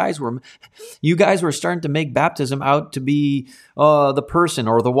you guys were starting to make baptism out to be the person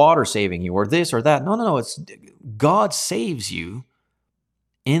or the water saving you or this or that. No. It's God saves you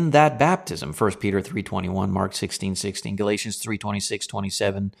in that baptism. 1 Peter 3:21, Mark 16:16, Galatians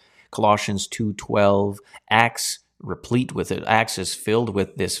 3:26-27, Colossians 2:12, Acts replete with it. Acts is filled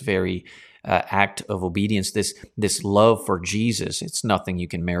with this very act of obedience, this love for Jesus. It's nothing you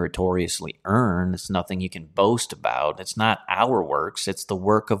can meritoriously earn. It's nothing you can boast about. It's not our works. It's the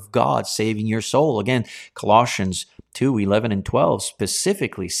work of God saving your soul. Again, Colossians 2:11 and 12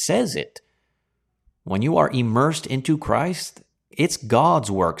 specifically says it. When you are immersed into Christ, it's God's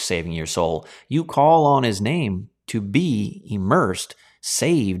work saving your soul. You call on his name to be immersed,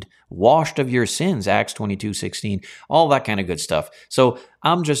 saved, washed of your sins, Acts 22:16, all that kind of good stuff. So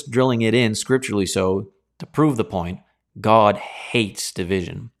I'm just drilling it in scripturally so to prove the point. God hates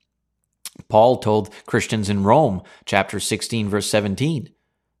division. Paul told Christians in Rome, chapter 16, verse 17,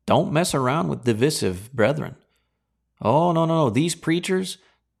 don't mess around with divisive brethren. Oh, no. These preachers,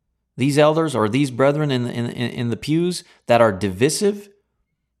 these elders, or these brethren in the pews that are divisive,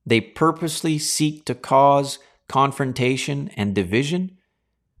 they purposely seek to cause confrontation and division.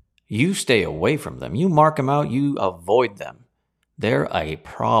 You stay away from them. You mark them out. You avoid them. They're a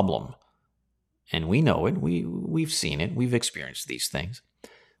problem. And we know it. We've seen it. We've experienced these things.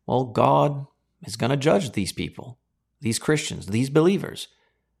 Well, God is going to judge these people, these Christians, these believers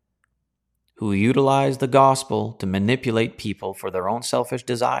who utilize the gospel to manipulate people for their own selfish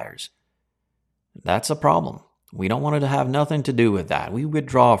desires. That's a problem. We don't want it to have nothing to do with that. We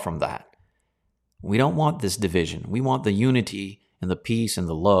withdraw from that. We don't want this division. We want the unity and the peace and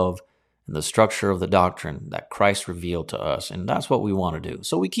the love and the structure of the doctrine that Christ revealed to us. And that's what we want to do.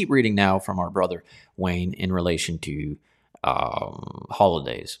 So we keep reading now from our brother Wayne in relation to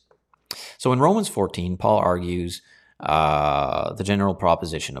holidays. So in Romans 14, Paul argues the general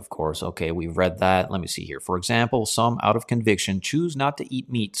proposition, of course. Okay, we've read that. Let me see here. For example, some out of conviction choose not to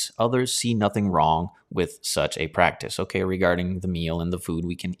eat meats. Others see nothing wrong with such a practice. Okay, regarding the meal and the food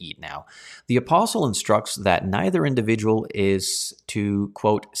we can eat now. The apostle instructs that neither individual is to,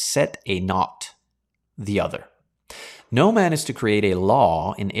 quote, set a knot the other. No man is to create a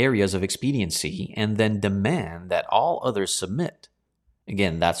law in areas of expediency and then demand that all others submit.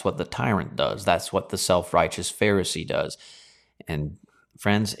 Again, that's what the tyrant does. That's what the self-righteous Pharisee does. And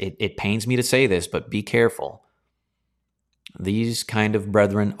friends, it pains me to say this, but be careful. These kind of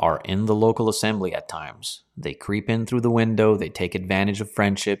brethren are in the local assembly at times. They creep in through the window, they take advantage of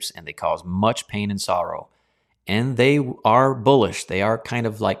friendships, and they cause much pain and sorrow. And they are bullish. They are kind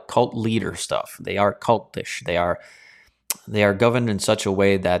of like cult leader stuff. They are cultish. They are governed in such a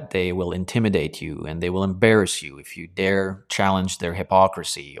way that they will intimidate you and they will embarrass you if you dare challenge their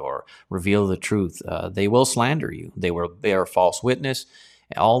hypocrisy or reveal the truth. They will slander you. They will bear false witness.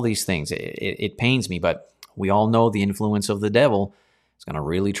 All these things. It pains me, but we all know the influence of the devil is going to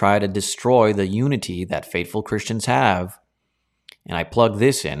really try to destroy the unity that faithful Christians have. And I plug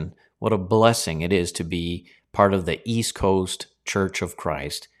this in. What a blessing it is to be part of the East Coast Church of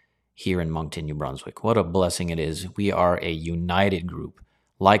Christ here in Moncton, New Brunswick. What a blessing it is. We are a united group,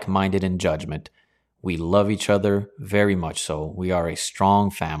 like-minded in judgment. We love each other very much so. We are a strong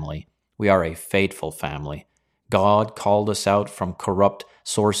family. We are a faithful family. God called us out from corrupt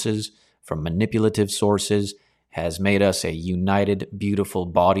sources, from manipulative sources, has made us a united, beautiful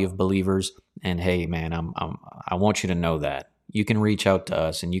body of believers. And hey, man, I want you to know that. You can reach out to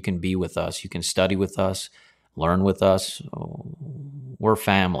us and you can be with us. You can study with us, learn with us. We're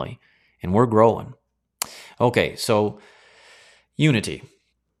family and we're growing. Okay, so unity.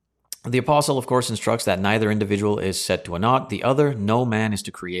 The apostle, of course, instructs that neither individual is set to anoint the other. No man is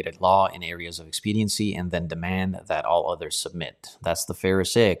to create a law in areas of expediency and then demand that all others submit. That's the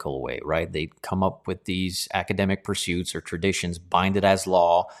Pharisaical way, right? They come up with these academic pursuits or traditions, bind it as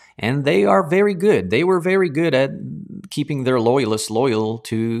law, and they are very good. They were very good at keeping their loyalists loyal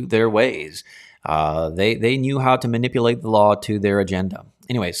to their ways. They knew how to manipulate the law to their agenda.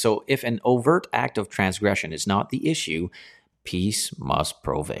 Anyway, so if an overt act of transgression is not the issue, peace must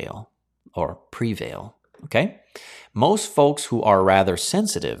prevail. Okay? Most folks who are rather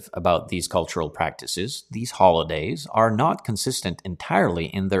sensitive about these cultural practices, these holidays, are not consistent entirely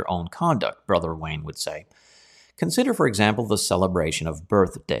in their own conduct, Brother Wayne would say. Consider, for example, the celebration of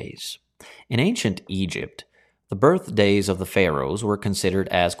birthdays. In ancient Egypt, the birthdays of the pharaohs were considered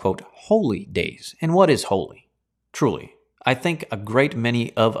as, quote, holy days. And what is holy? Truly, I think a great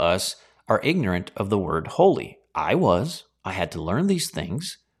many of us are ignorant of the word holy. I had to learn these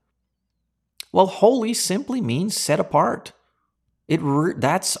things. Well, holy simply means set apart.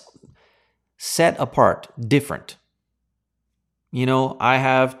 That's set apart, different. You know, I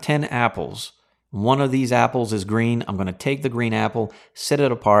have 10 apples. One of these apples is green. I'm going to take the green apple, set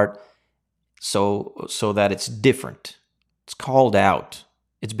it apart so that it's different. It's called out.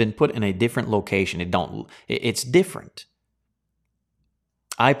 It's been put in a different location. It's different.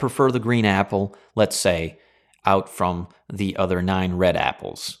 I prefer the green apple, let's say, out from the other 9 red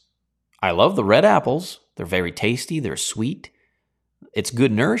apples. I love the red apples. They're very tasty. They're sweet. It's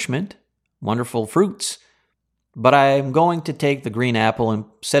good nourishment, wonderful fruits. But I'm going to take the green apple and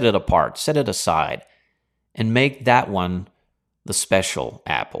set it apart, set it aside, and make that one the special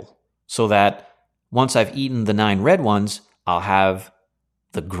apple, so that once I've eaten the 9 red ones, I'll have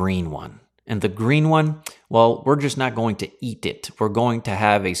the green one. And the green one, well, we're just not going to eat it. We're going to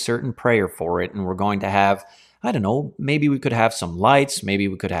have a certain prayer for it, and we're going to have, I don't know, maybe we could have some lights, maybe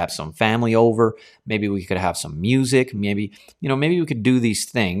we could have some family over, maybe we could have some music, maybe we could do these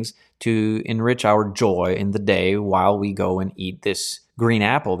things to enrich our joy in the day while we go and eat this green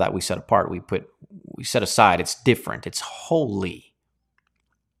apple that we set apart, we set aside. It's different. It's holy.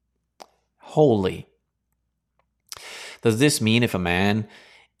 Holy. Does this mean if a man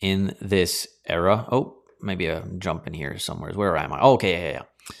in this era, maybe I'm jumping here somewhere. Where am I? Okay,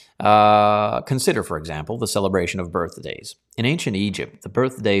 yeah. Consider, for example, the celebration of birthdays. In ancient Egypt, the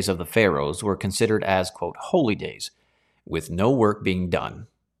birthdays of the pharaohs were considered as, quote, holy days, with no work being done.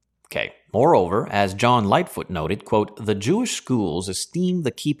 Okay. Moreover, as John Lightfoot noted, quote, the Jewish schools esteem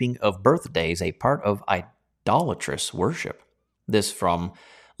the keeping of birthdays a part of idolatrous worship. This from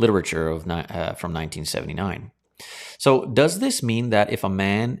literature from 1979. So does this mean that if a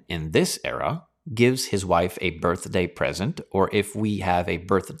man in this era gives his wife a birthday present, or if we have a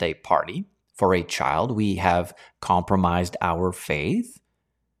birthday party for a child, we have compromised our faith?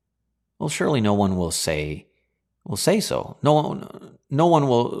 Well, surely no one will say so. No one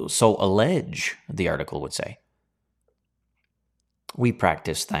will so allege, the article would say. We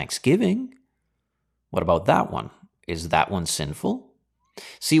practice Thanksgiving. What about that one? Is that one sinful?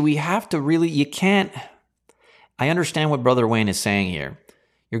 See, we have to really, I understand what Brother Wayne is saying here.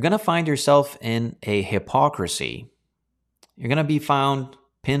 You're going to find yourself in a hypocrisy. You're going to be found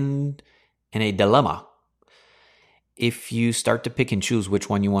pinned in a dilemma if you start to pick and choose which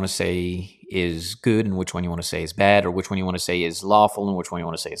one you want to say is good and which one you want to say is bad, or which one you want to say is lawful and which one you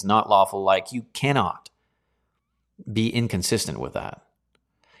want to say is not lawful. Like, you cannot be inconsistent with that.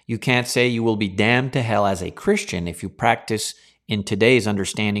 You can't say you will be damned to hell as a Christian if you practice in today's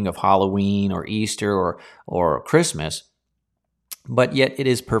understanding of Halloween or Easter or Christmas, but yet it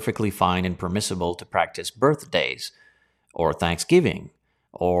is perfectly fine and permissible to practice birthdays or Thanksgiving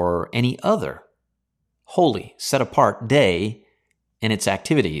or any other holy, set-apart day in its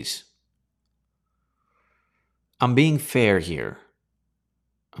activities. I'm being fair here.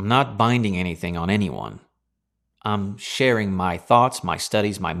 I'm not binding anything on anyone. I'm sharing my thoughts, my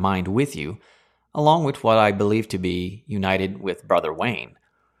studies, my mind with you, along with what I believe to be united with Brother Wayne.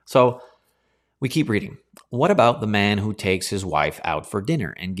 So, we keep reading. What about the man who takes his wife out for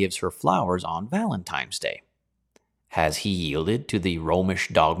dinner and gives her flowers on Valentine's Day? Has he yielded to the Romish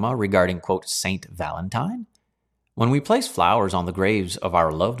dogma regarding, quote, Saint Valentine? When we place flowers on the graves of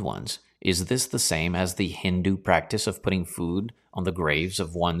our loved ones, is this the same as the Hindu practice of putting food on the graves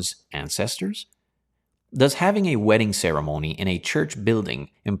of one's ancestors? Does having a wedding ceremony in a church building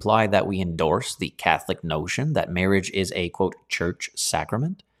imply that we endorse the Catholic notion that marriage is a, quote, church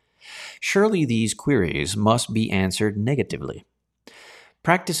sacrament? Surely these queries must be answered negatively.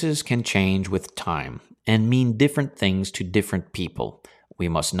 Practices can change with time and mean different things to different people. We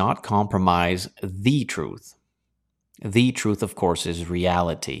must not compromise the truth. The truth, of course, is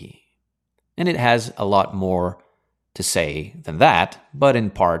reality. And it has a lot more to say than that, but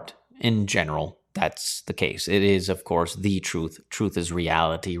in general, that's the case. It is, of course, the truth. Truth is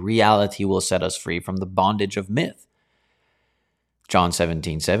reality. Reality will set us free from the bondage of myth. John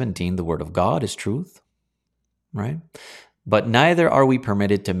 17:17, the word of God is truth, right? But neither are we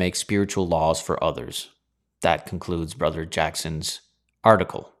permitted to make spiritual laws for others. That concludes Brother Jackson's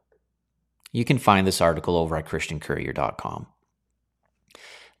article. You can find this article over at ChristianCourier.com.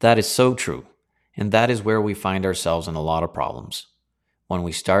 That is so true, and that is where we find ourselves in a lot of problems, when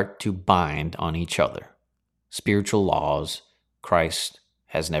we start to bind on each other. Spiritual laws Christ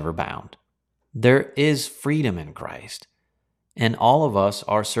has never bound. There is freedom in Christ, and all of us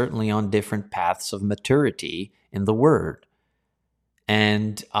are certainly on different paths of maturity in the Word.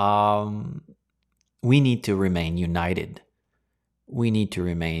 And we need to remain united. We need to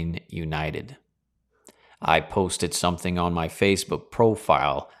remain united. I posted something on my Facebook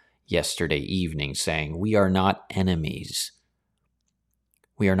profile yesterday evening saying, we are not enemies.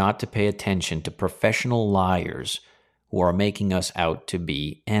 We are not to pay attention to professional liars who are making us out to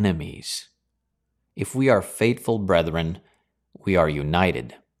be enemies. If we are faithful brethren, we are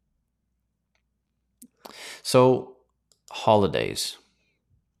united. So, holidays.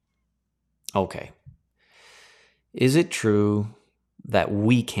 Okay. Is it true that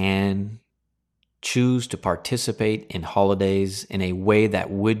we can choose to participate in holidays in a way that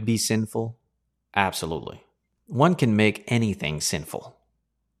would be sinful? Absolutely. One can make anything sinful.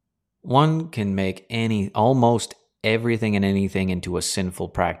 One can make almost everything and anything into a sinful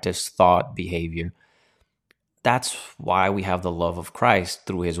practice, thought, behavior. That's why we have the love of Christ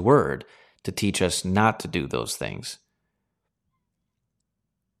through His Word to teach us not to do those things.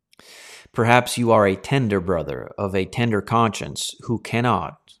 Perhaps you are a tender brother of a tender conscience who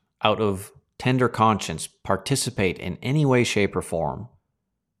cannot, out of tender conscience, participate in any way, shape, or form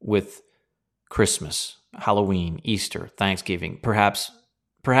with Christmas, Halloween, Easter, Thanksgiving. Perhaps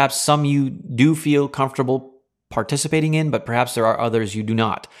some you do feel comfortable participating in, but perhaps there are others you do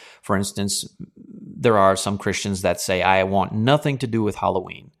not. For instance, there are some Christians that say, I want nothing to do with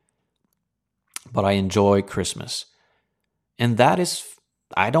Halloween, but I enjoy Christmas. And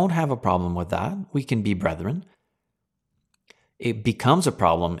I don't have a problem with that. We can be brethren. It becomes a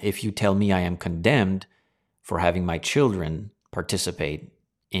problem if you tell me I am condemned for having my children participate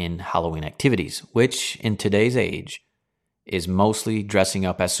in Halloween activities, which in today's age is mostly dressing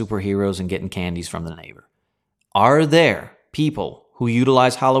up as superheroes and getting candies from the neighbor. Are there people who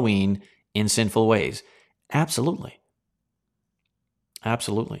utilize Halloween in sinful ways? Absolutely.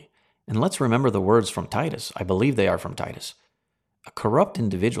 Absolutely. And let's remember the words from Titus. I believe they are from Titus. A corrupt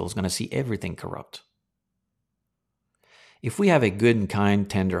individual is going to see everything corrupt. If we have a good and kind,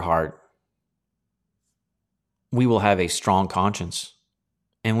 tender heart, we will have a strong conscience,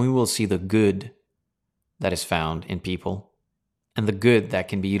 and we will see the good that is found in people and the good that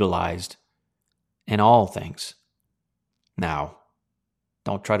can be utilized in all things. Now,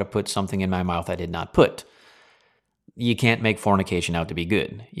 don't try to put something in my mouth I did not put. You can't make fornication out to be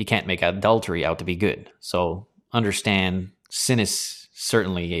good. You can't make adultery out to be good. So understand, sin is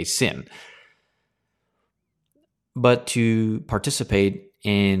certainly a sin. But to participate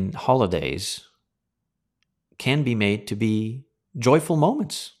in holidays can be made to be joyful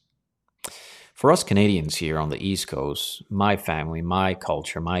moments. For us Canadians here on the East Coast, my family, my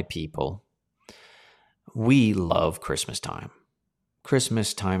culture, my people, we love Christmas time.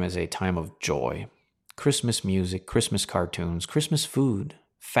 Christmas time is a time of joy. Christmas music, Christmas cartoons, Christmas food,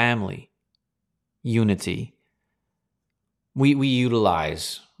 family, unity. We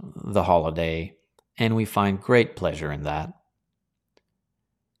utilize the holiday, and we find great pleasure in that.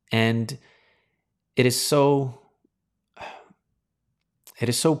 And it is so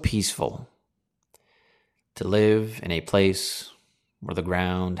peaceful to live in a place where the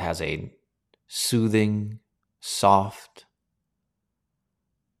ground has a soothing, soft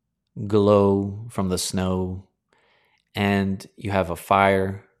glow from the snow, and you have a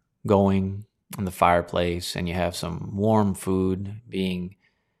fire going in the fireplace, and you have some warm food being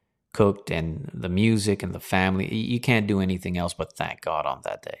cooked, and the music and the family. You can't do anything else but thank God on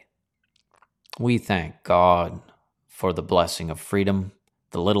that day. We thank God for the blessing of freedom,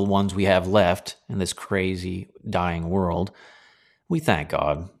 the little ones we have left in this crazy, dying world. We thank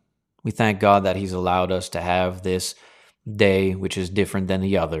God. We thank God that He's allowed us to have this day, which is different than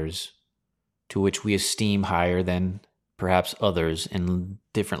the others, to which we esteem higher than perhaps others in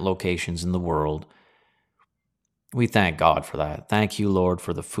different locations in the world. We thank God for that. Thank you, Lord,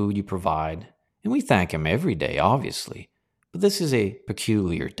 for the food you provide. And we thank Him every day, obviously. But this is a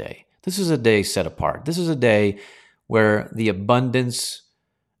peculiar day. This is a day set apart. This is a day where the abundance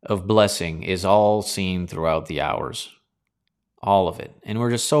of blessing is all seen throughout the hours. All of it. And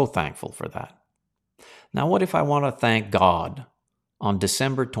we're just so thankful for that. Now, what if I want to thank God on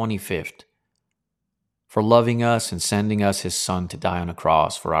December 25th for loving us and sending us his son to die on a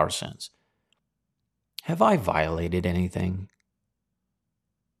cross for our sins? Have I violated anything?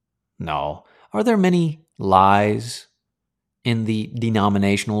 No. Are there many lies in the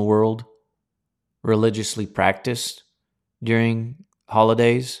denominational world religiously practiced during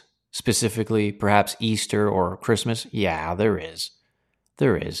holidays, specifically perhaps Easter or Christmas? Yeah, there is.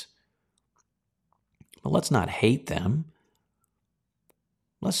 There is. But let's not hate them.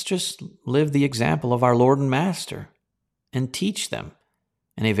 Let's just live the example of our Lord and Master and teach them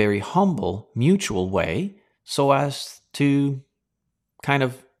in a very humble, mutual way so as to kind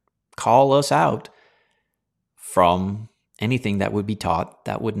of call us out from anything that would be taught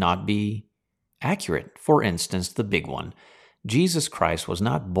that would not be accurate. For instance, the big one. Jesus Christ was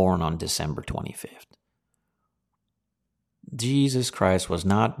not born on December 25th. Jesus Christ was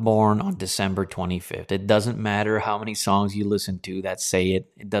not born on December 25th. It doesn't matter how many songs you listen to that say it.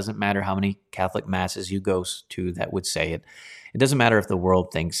 It doesn't matter how many Catholic masses you go to that would say it. It doesn't matter if the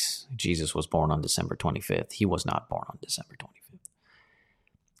world thinks Jesus was born on December 25th. He was not born on December 25th.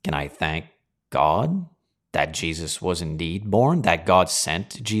 Can I thank God that Jesus was indeed born, that God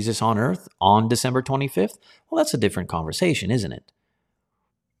sent Jesus on earth on December 25th? Well, that's a different conversation, isn't it?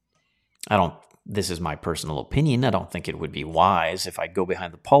 This is my personal opinion. I don't think it would be wise if I go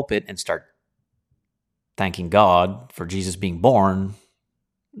behind the pulpit and start thanking God for Jesus being born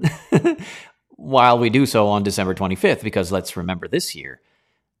while we do so on December 25th, because let's remember this year,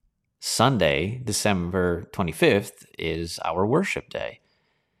 Sunday, December 25th, is our worship day.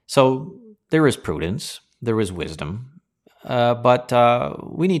 So there is prudence, there is wisdom, but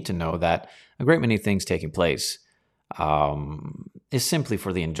we need to know that a great many things taking place is simply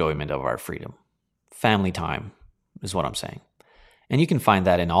for the enjoyment of our freedom. Family time is what I'm saying. And you can find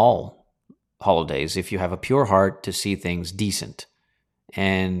that in all holidays if you have a pure heart to see things decent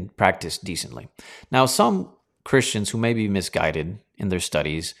and practice decently. Now, some Christians who may be misguided in their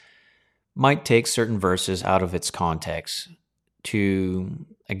studies might take certain verses out of its context to,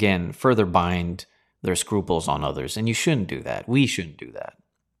 again, further bind their scruples on others. And you shouldn't do that. We shouldn't do that.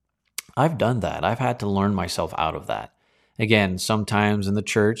 I've done that. I've had to learn myself out of that. Again, sometimes in the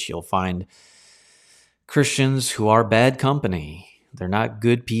church, you'll find Christians who are bad company. They're not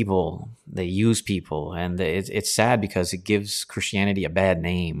good people. They use people. And it's sad because it gives Christianity a bad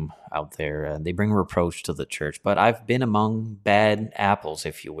name out there. They bring reproach to the church. But I've been among bad apples,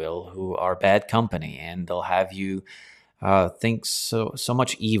 if you will, who are bad company. And they'll have you think so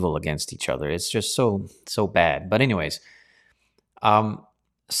much evil against each other. It's just so bad. But anyways,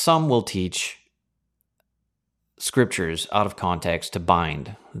 some will teach scriptures out of context to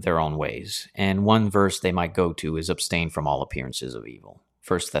bind their own ways. And one verse they might go to is abstain from all appearances of evil.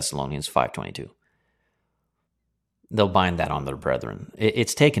 1 Thessalonians 5:22. They'll bind that on their brethren.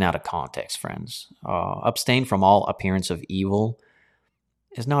 It's taken out of context, friends. Abstain from all appearance of evil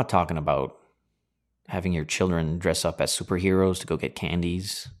is not talking about having your children dress up as superheroes to go get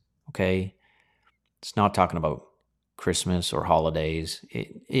candies, okay? It's not talking about Christmas or holidays.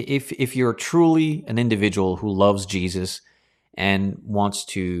 If you're truly an individual who loves Jesus and wants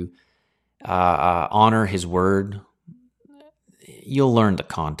to honor his word, you'll learn the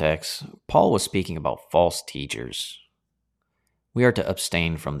context. Paul was speaking about false teachers. We are to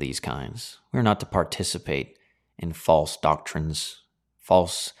abstain from these kinds. We're not to participate in false doctrines,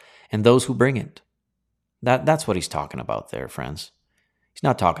 and those who bring it. That's what he's talking about there, friends. He's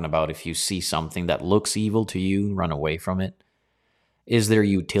not talking about if you see something that looks evil to you, run away from it. Is there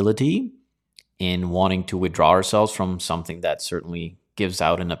utility in wanting to withdraw ourselves from something that certainly gives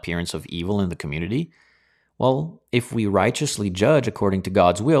out an appearance of evil in the community? Well, if we righteously judge according to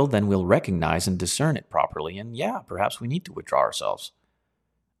God's will, then we'll recognize and discern it properly. And yeah, perhaps we need to withdraw ourselves.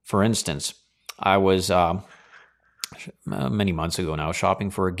 For instance, I was many months ago now shopping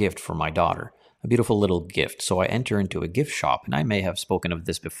for a gift for my daughter. A beautiful little gift. So I enter into a gift shop, and I may have spoken of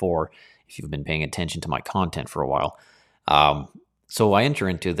this before if you've been paying attention to my content for a while. So I enter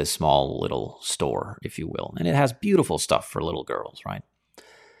into this small little store, if you will, and it has beautiful stuff for little girls, right?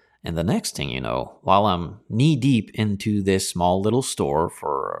 And the next thing you know, while I'm knee deep into this small little store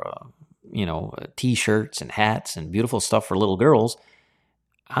for, T-shirts and hats and beautiful stuff for little girls,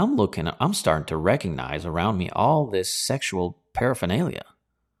 I'm starting to recognize around me all this sexual paraphernalia.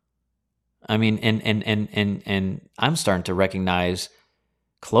 I mean, and I'm starting to recognize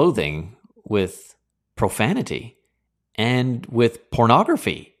clothing with profanity and with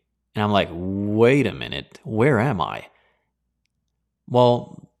pornography. And I'm like, wait a minute, where am I?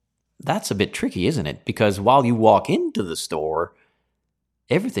 Well, that's a bit tricky, isn't it? Because while you walk into the store,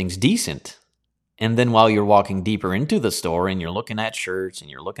 everything's decent. And then while you're walking deeper into the store and you're looking at shirts and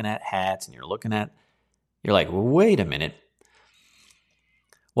you're looking at hats and you're like, wait a minute.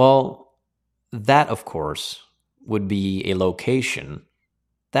 Well, that, of course, would be a location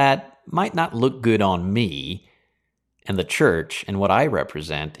that might not look good on me and the church and what I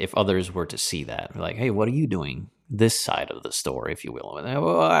represent if others were to see that. Like, hey, what are you doing this side of the store, if you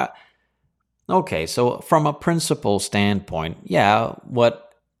will? Okay, so from a principle standpoint, yeah,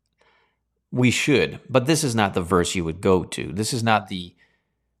 what we should, but this is not the verse you would go to. This is not the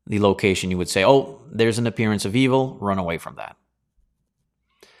location you would say, oh, there's an appearance of evil, run away from that.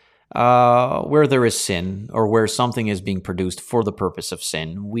 Where there is sin or where something is being produced for the purpose of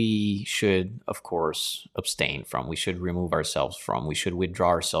sin, we should, of course, abstain from. We should remove ourselves from. We should withdraw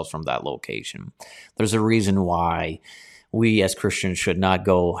ourselves from that location. There's a reason why we as Christians should not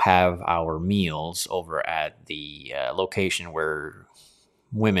go have our meals over at the location where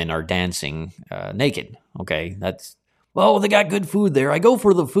women are dancing naked. Okay, that's, well, they got good food there. I go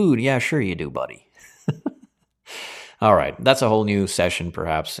for the food. Yeah, sure you do, buddy. All right, that's a whole new session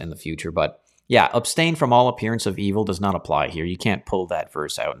perhaps in the future. But yeah, abstain from all appearance of evil does not apply here. You can't pull that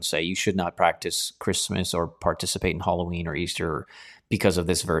verse out and say you should not practice Christmas or participate in Halloween or Easter because of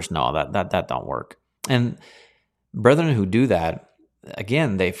this verse. No, that don't work. And brethren who do that,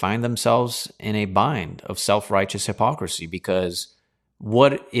 again, they find themselves in a bind of self-righteous hypocrisy, because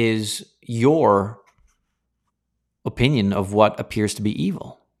what is your opinion of what appears to be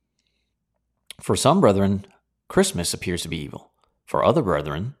evil? For some brethren, Christmas appears to be evil. For other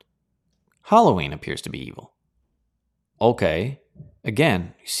brethren, Halloween appears to be evil. Okay,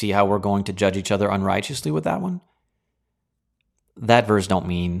 again, you see how we're going to judge each other unrighteously with that one? That verse don't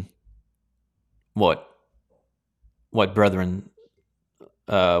mean what brethren,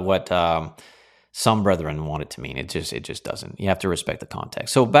 some brethren want it to mean. It just doesn't. You have to respect the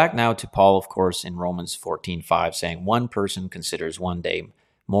context. So back now to Paul, of course, in Romans 14:5, saying one person considers one day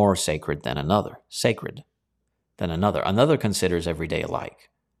more sacred than another. Another considers every day alike.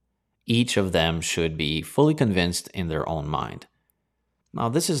 Each of them should be fully convinced in their own mind. Now,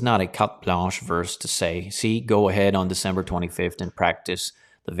 this is not a carte blanche verse to say, see, go ahead on December 25th and practice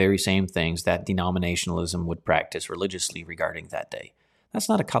the very same things that denominationalism would practice religiously regarding that day. That's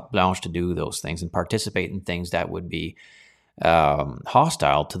not a carte blanche to do those things and participate in things that would be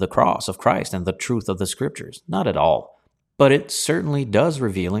hostile to the cross of Christ and the truth of the Scriptures. Not at all. But it certainly does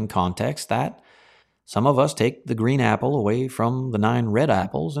reveal in context that some of us take the green apple away from the 9 red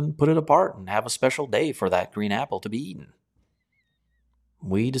apples and put it apart and have a special day for that green apple to be eaten.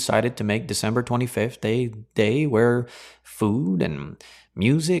 We decided to make December 25th a day where food and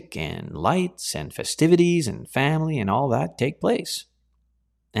music and lights and festivities and family and all that take place.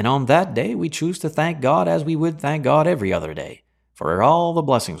 And on that day, we choose to thank God as we would thank God every other day for all the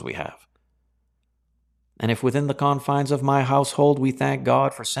blessings we have. And if within the confines of my household we thank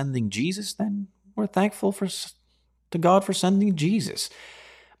God for sending Jesus, then we're thankful to God for sending Jesus.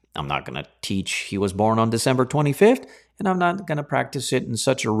 I'm not going to teach he was born on December 25th, and I'm not going to practice it in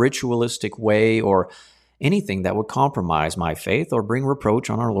such a ritualistic way or anything that would compromise my faith or bring reproach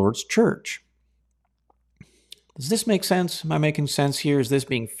on our Lord's church. Does this make sense? Am I making sense here? Is this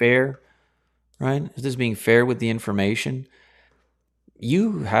being fair? Right? Is this being fair with the information?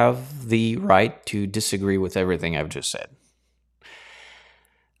 You have the right to disagree with everything I've just said.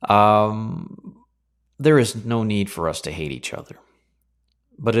 There is no need for us to hate each other.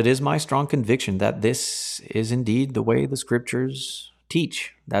 But it is my strong conviction that this is indeed the way the Scriptures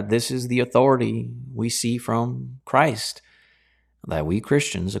teach, that this is the authority we see from Christ, that we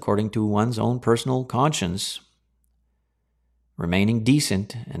Christians, according to one's own personal conscience, remaining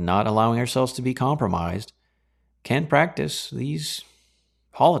decent and not allowing ourselves to be compromised, can practice these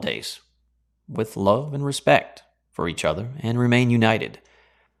holidays with love and respect for each other and remain united.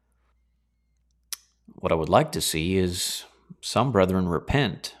 What I would like to see is some brethren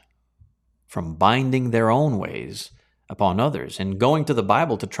repent from binding their own ways upon others and going to the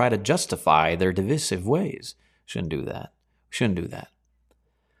Bible to try to justify their divisive ways. Shouldn't do that.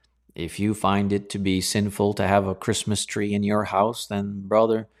 If you find it to be sinful to have a Christmas tree in your house, then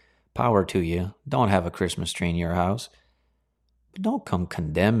brother, power to you. Don't have a Christmas tree in your house. But don't come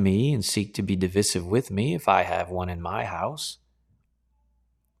condemn me and seek to be divisive with me if I have one in my house.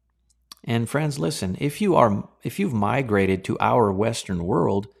 And friends, listen, if you've migrated to our Western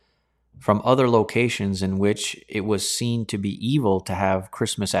world from other locations in which it was seen to be evil to have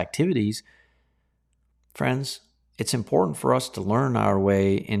Christmas activities, friends, it's important for us to learn our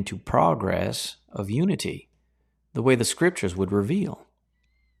way into progress of unity, the way the Scriptures would reveal.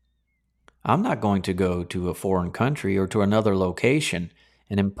 I'm not going to go to a foreign country or to another location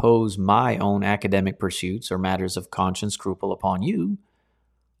and impose my own academic pursuits or matters of conscience scruple upon you.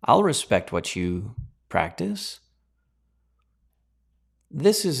 I'll respect what you practice.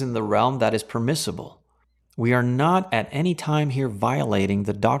 This is in the realm that is permissible. We are not at any time here violating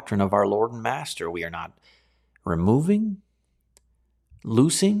the doctrine of our Lord and Master. We are not removing,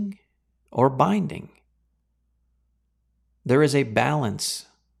 loosing, or binding. There is a balance.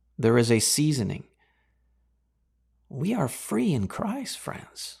 There is a seasoning. We are free in Christ,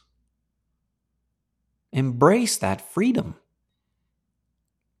 friends. Embrace that freedom.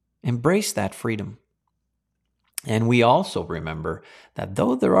 Embrace that freedom. And we also remember that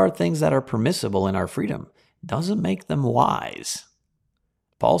though there are things that are permissible in our freedom, doesn't make them wise.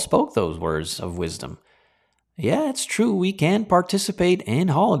 Paul spoke those words of wisdom. Yeah, it's true, we can participate in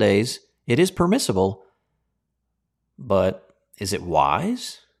holidays. It is permissible. But is it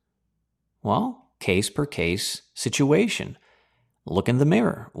wise? Well, case per case situation. Look in the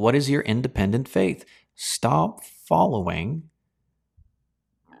mirror. What is your independent faith? Stop following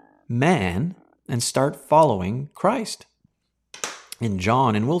man and start following Christ. In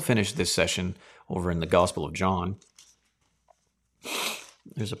John, and we'll finish this session over in the Gospel of John.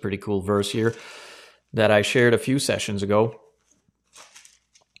 There's a pretty cool verse here that I shared a few sessions ago.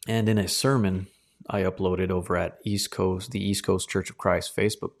 And in a sermon I uploaded over at the East Coast Church of Christ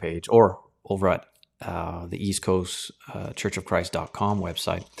Facebook page, or over at the East Coast churchofchrist.com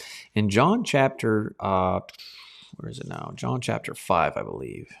website. In John chapter, where is it now? John chapter 5, I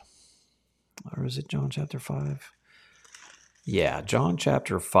believe. Or is it John chapter 5? Yeah, John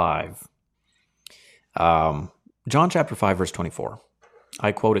chapter 5. John chapter 5, verse 24.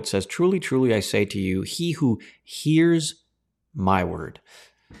 I quote, it says, "Truly, truly, I say to you, he who hears my word.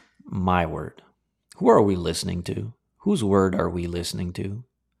 Who are we listening to? Whose word are we listening to?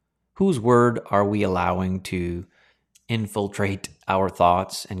 Whose word are we allowing to infiltrate our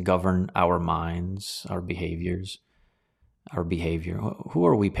thoughts and govern our minds, our behaviors, our behavior? Who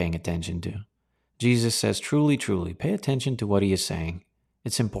are we paying attention to? Jesus says, truly, truly, pay attention to what he is saying.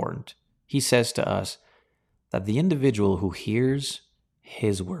 It's important. He says to us that the individual who hears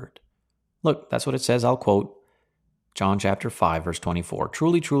his word. Look, that's what it says. I'll quote John chapter 5, verse 24.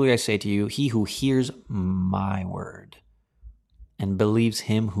 Truly, truly, I say to you, he who hears my word and believes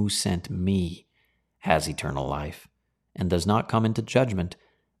him who sent me has eternal life and does not come into judgment,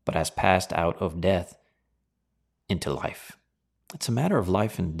 but has passed out of death into life. It's a matter of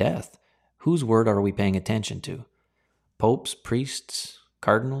life and death. Whose word are we paying attention to? Popes, priests,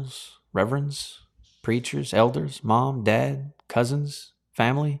 cardinals, reverends, preachers, elders, mom, dad, cousins,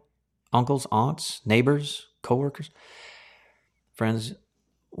 family, uncles, aunts, neighbors, co-workers? Friends,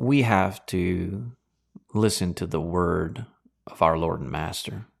 we have to listen to the word of our Lord and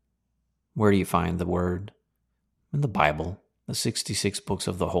Master. Where do you find the word? In the Bible, the 66 books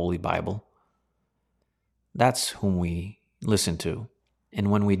of the Holy Bible. That's whom we listen to. And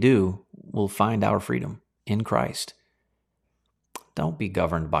when we do, we'll find our freedom in Christ. Don't be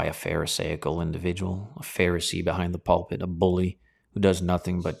governed by a Pharisaical individual, a Pharisee behind the pulpit, a bully who does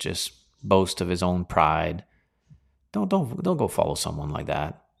nothing but just boast of his own pride. Don't go follow someone like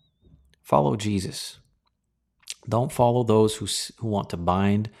that. Follow Jesus. Don't follow those who want to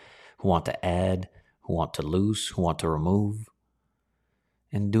bind, who want to add, who want to loose, who want to remove.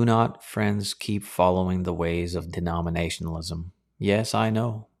 And do not, friends, keep following the ways of denominationalism. Yes, I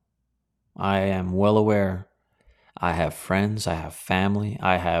know. I am well aware. I have friends, I have family,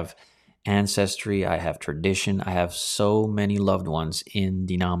 I have ancestry, I have tradition, I have so many loved ones in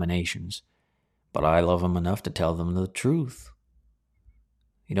denominations. But I love them enough to tell them the truth.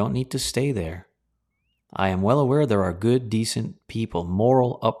 You don't need to stay there. I am well aware there are good, decent people,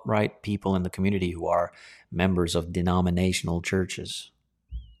 moral, upright people in the community who are members of denominational churches.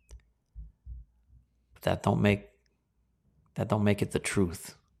 But that don't make it the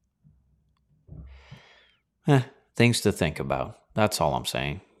truth. Things to think about. That's all I'm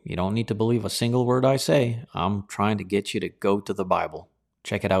saying. You don't need to believe a single word I say. I'm trying to get you to go to the Bible.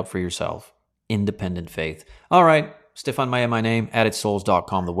 Check it out for yourself. Independent faith. All right. Stefan Maya, my name,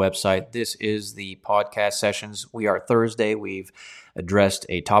 addedsouls.com, the website. This is the podcast sessions. We are Thursday. We've addressed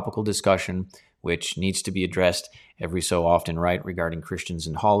a topical discussion which needs to be addressed every so often, right, regarding Christians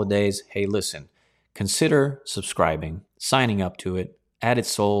and holidays. Hey, listen, consider subscribing, signing up to it,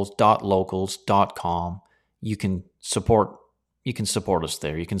 addedsouls.locals.com. You can support us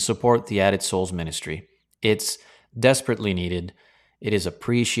there. You can support the Added Souls ministry. It's desperately needed. It is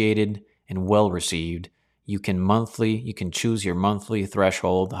appreciated and well received. You can choose your monthly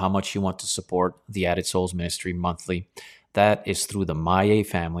threshold, how much you want to support the Added Souls ministry monthly. That is through the Maye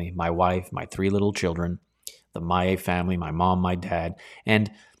family, my wife, my 3 little children, the Maye family, my mom, my dad,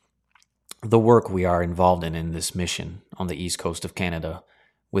 and the work we are involved in this mission on the east coast of Canada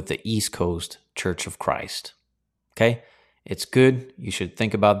with the East Coast Church of Christ. Okay? It's good. You should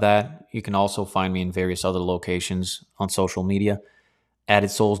think about that. You can also find me in various other locations on social media.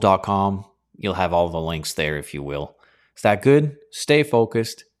 AddedSouls.com. You'll have all the links there, if you will. Is that good? Stay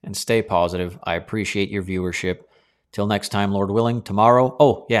focused and stay positive. I appreciate your viewership. Till next time, Lord willing, tomorrow.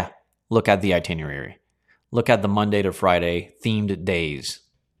 Oh, yeah. Look at the itinerary. Look at the Monday to Friday themed days.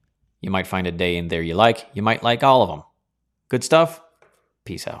 You might find a day in there you like. You might like all of them. Good stuff.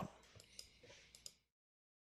 Peace out.